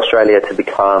chance for Australia to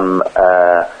become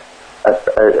a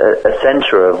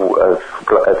centre of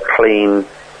clean,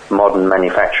 modern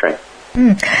manufacturing.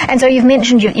 And so you've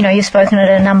mentioned you've spoken at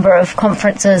a number of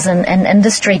conferences and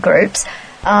industry groups.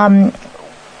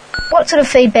 What sort of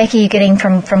feedback are you getting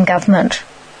from government?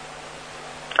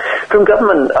 From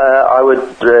government, I would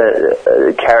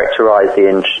characterise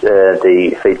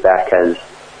the feedback as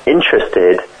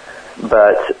interested,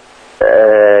 but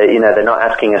they're not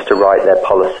asking us to write their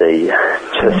policy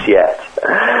just yet.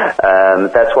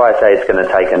 That's why I say it's going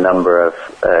to take a number of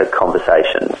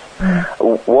conversations.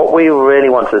 What we really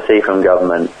want to see from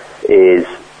government is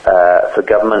for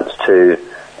governments to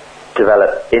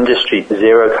develop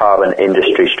zero carbon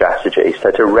industry strategy, so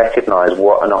to recognise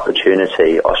what an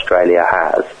opportunity Australia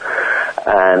has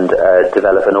and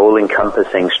develop an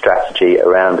all-encompassing strategy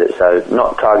around it, so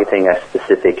not targeting a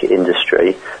specific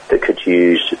industry that could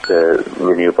use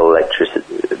renewable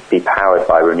electricity, be powered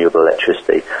by renewable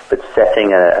electricity, but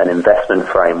setting an investment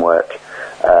framework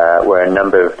where a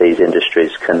number of these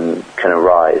industries can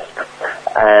arise.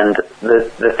 And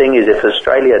the thing is, if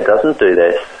Australia doesn't do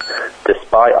this,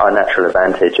 despite our natural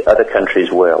advantage, other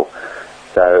countries will.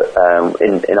 So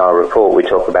in our report we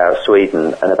talk about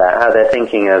Sweden and about how they're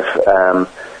thinking of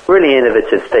really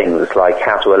innovative things like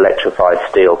how to electrify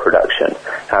steel production,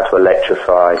 how to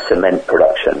electrify cement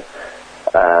production.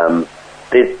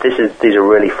 These are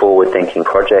really forward-thinking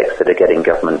projects that are getting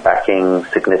government backing,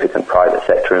 significant private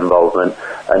sector involvement,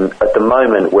 and at the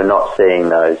moment we're not seeing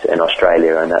those in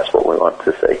Australia, and that's what we want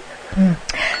to see.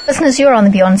 Listeners, you're on the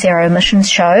Beyond Zero Emissions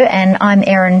show, and I'm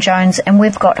Erin Jones, and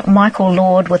we've got Michael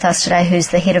Lord with us today, who's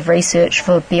the Head of Research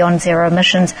for Beyond Zero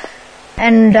Emissions.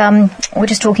 And we're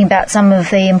just talking about some of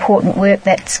the important work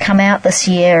that's come out this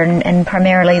year, and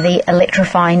primarily the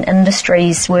electrifying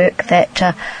industries work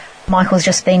that Michael's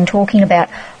just been talking about.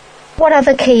 What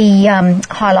other key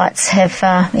highlights have,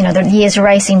 the years are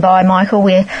racing by, Michael,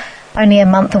 we're only a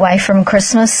month away from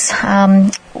Christmas.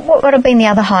 What have been the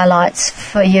other highlights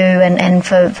for you and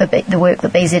for the work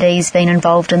that BZE's been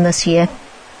involved in this year?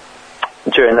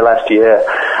 During the last year,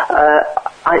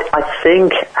 I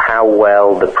think how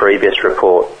well the previous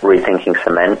report, Rethinking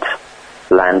Cement,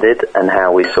 landed and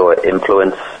how we saw it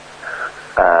influence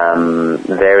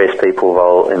various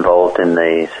people involved in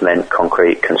the cement,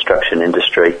 concrete, construction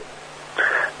industry.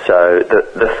 So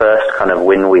the first kind of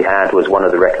win we had was one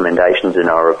of the recommendations in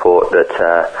our report that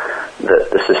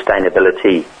the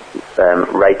sustainability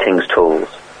ratings tools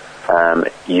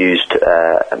used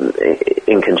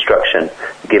in construction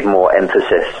give more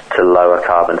emphasis to lower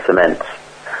carbon cements.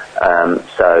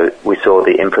 So we saw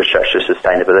the Infrastructure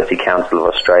Sustainability Council of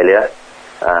Australia.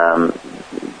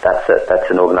 That's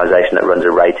an organisation that runs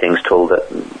a ratings tool that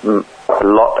a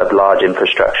lot of large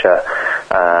infrastructure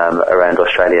around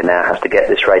Australia now has to get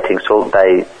this ratings tool.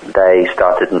 They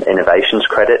started an innovations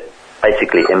credit,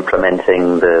 basically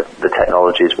implementing the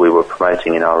technologies we were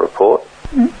promoting in our report.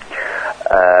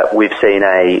 We've seen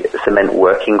a cement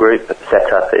working group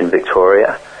set up in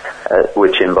Victoria,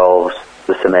 which involves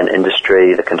the cement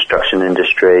industry, the construction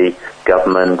industry,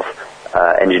 government,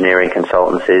 engineering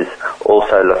consultancies,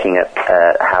 also looking at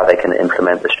how they can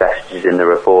implement the strategies in the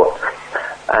report.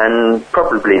 And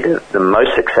probably the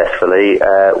most successfully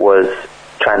was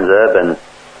Transurban,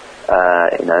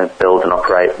 build and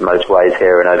operate motorways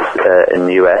here in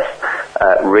the US,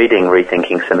 reading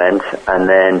Rethinking Cement, and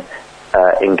then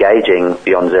engaging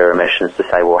Beyond Zero Emissions to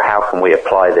say, well, how can we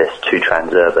apply this to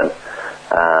Transurban?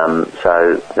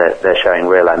 So they're showing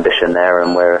real ambition there,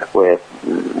 and we're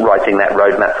writing that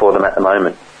roadmap for them at the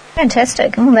moment.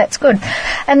 Fantastic. Oh, that's good.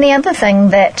 And the other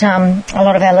thing that a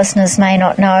lot of our listeners may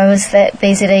not know is that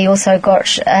BZE also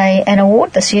got an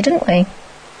award this year, didn't we?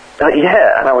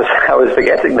 Yeah, and I was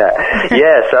forgetting that.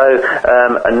 Yeah, so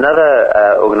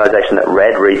another organisation that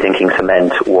read Rethinking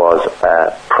Cement was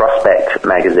Prospect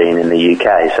magazine in the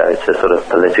UK. So it's a sort of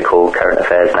political current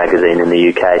affairs magazine in the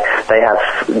UK. They have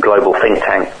global think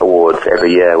tank awards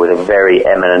every year with a very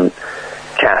eminent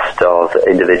cast of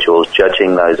individuals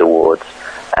judging those awards.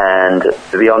 And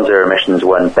Beyond Zero Emissions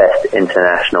won Best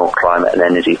International Climate and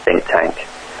Energy Think Tank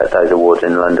at those awards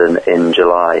in London in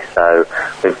July. So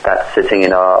that's sitting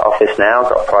in our office now,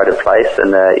 got pride of place,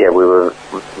 and we were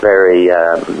very,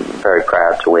 very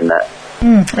proud to win that.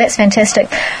 That's fantastic.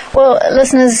 Well,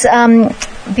 listeners,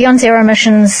 Beyond Zero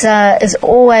Emissions is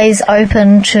always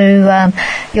open to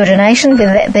your donation,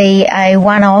 whether that be a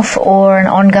one-off or an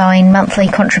ongoing monthly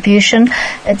contribution.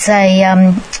 It's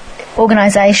a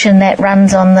organisation that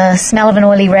runs on the smell of an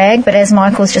oily rag, but as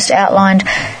Michael's just outlined,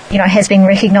 has been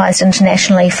recognised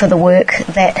internationally for the work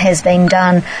that has been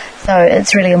done. So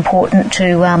it's really important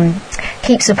to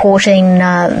keep supporting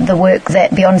the work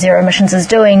that Beyond Zero Emissions is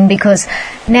doing, because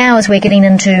now as we're getting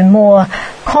into more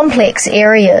complex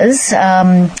areas,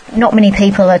 not many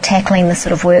people are tackling the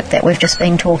sort of work that we've just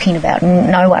been talking about, and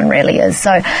no one really is.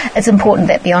 So it's important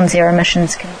that Beyond Zero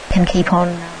Emissions can keep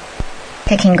on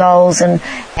picking goals and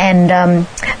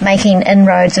making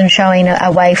inroads and showing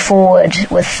a way forward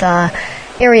with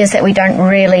areas that we don't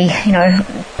really,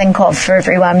 think of for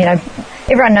everyone.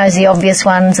 Everyone knows the obvious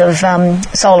ones of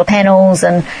solar panels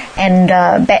and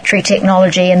battery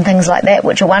technology and things like that,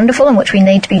 which are wonderful and which we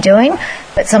need to be doing.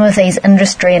 But some of these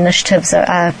industry initiatives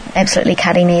are absolutely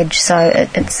cutting edge. So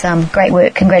it's great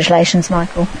work. Congratulations,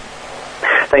 Michael.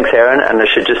 Thanks, Erin. And I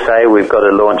should just say we've got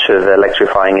a launch of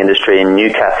electrifying industry in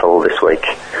Newcastle this week.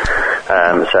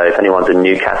 So if anyone's in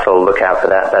Newcastle, look out for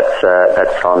that. That's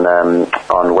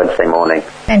on Wednesday morning.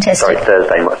 Fantastic. Sorry,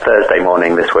 Thursday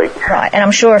morning this week. Right, and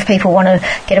I'm sure if people want to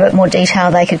get a bit more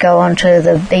detail, they could go onto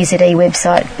the BZE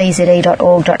website,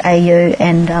 bze.org.au,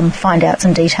 and find out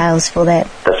some details for that.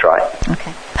 That's right.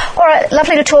 Okay. All right,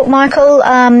 lovely to talk, Michael.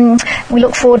 We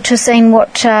look forward to seeing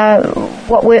what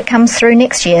work comes through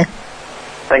next year.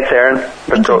 Thanks, Erin.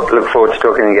 Look forward to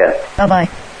talking again. Bye-bye.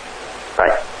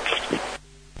 Bye.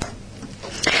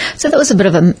 So that was a bit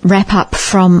of a wrap-up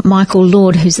from Michael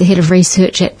Lord, who's the head of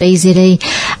research at BZE,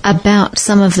 about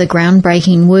some of the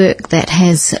groundbreaking work that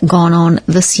has gone on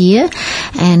this year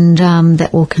and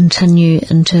that will continue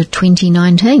into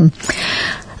 2019.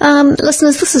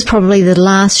 Listeners, this is probably the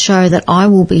last show that I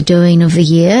will be doing of the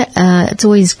year. It's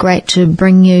always great to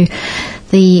bring you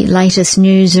the latest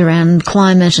news around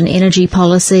climate and energy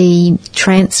policy,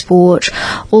 transport,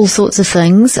 all sorts of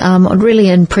things. I'd really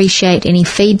appreciate any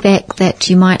feedback that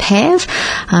you might have.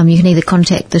 You can either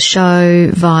contact the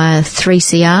show via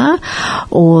 3CR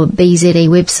or BZE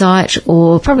website,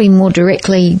 or probably more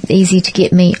directly, easy to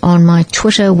get me on my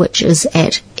Twitter, which is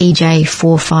at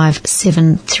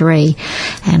EJ4573.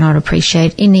 And I'd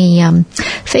appreciate any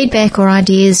feedback or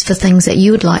ideas for things that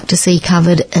you would like to see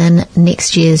covered in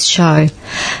next year's show.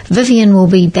 Vivian will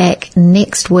be back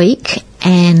next week,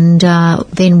 and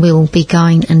then we'll be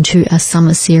going into a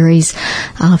summer series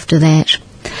after that.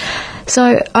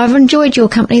 So I've enjoyed your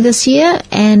company this year,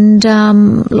 and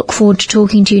look forward to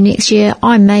talking to you next year.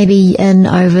 I may be in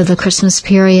over the Christmas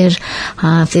period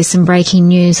if there's some breaking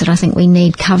news that I think we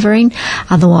need covering.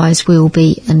 Otherwise, we'll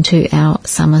be into our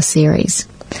summer series.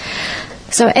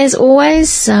 So as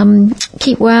always,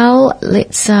 keep well.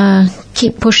 Let's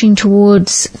keep pushing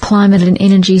towards climate and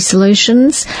energy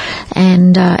solutions.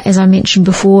 And as I mentioned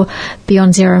before,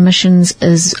 Beyond Zero Emissions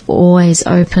is always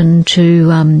open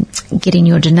to getting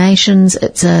your donations.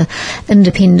 It's a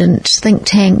independent think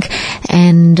tank,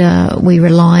 and we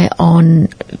rely on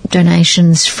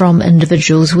donations from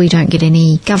individuals. We don't get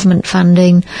any government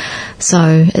funding,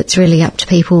 so it's really up to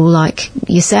people like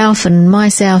yourself and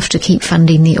myself to keep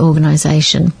funding the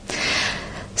organisation.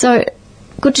 So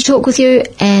good to talk with you,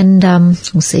 and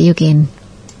we'll see you again.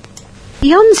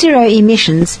 Beyond Zero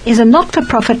Emissions is a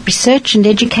not-for-profit research and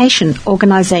education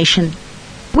organisation.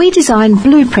 We design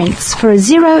blueprints for a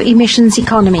zero-emissions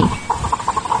economy.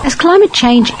 As climate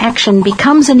change action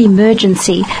becomes an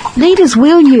emergency, leaders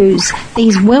will use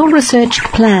these well-researched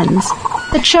plans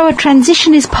that show a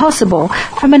transition is possible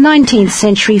from a 19th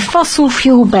century fossil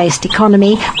fuel-based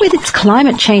economy with its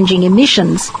climate-changing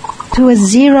emissions to a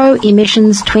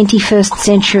zero-emissions 21st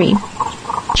century.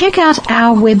 Check out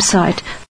our website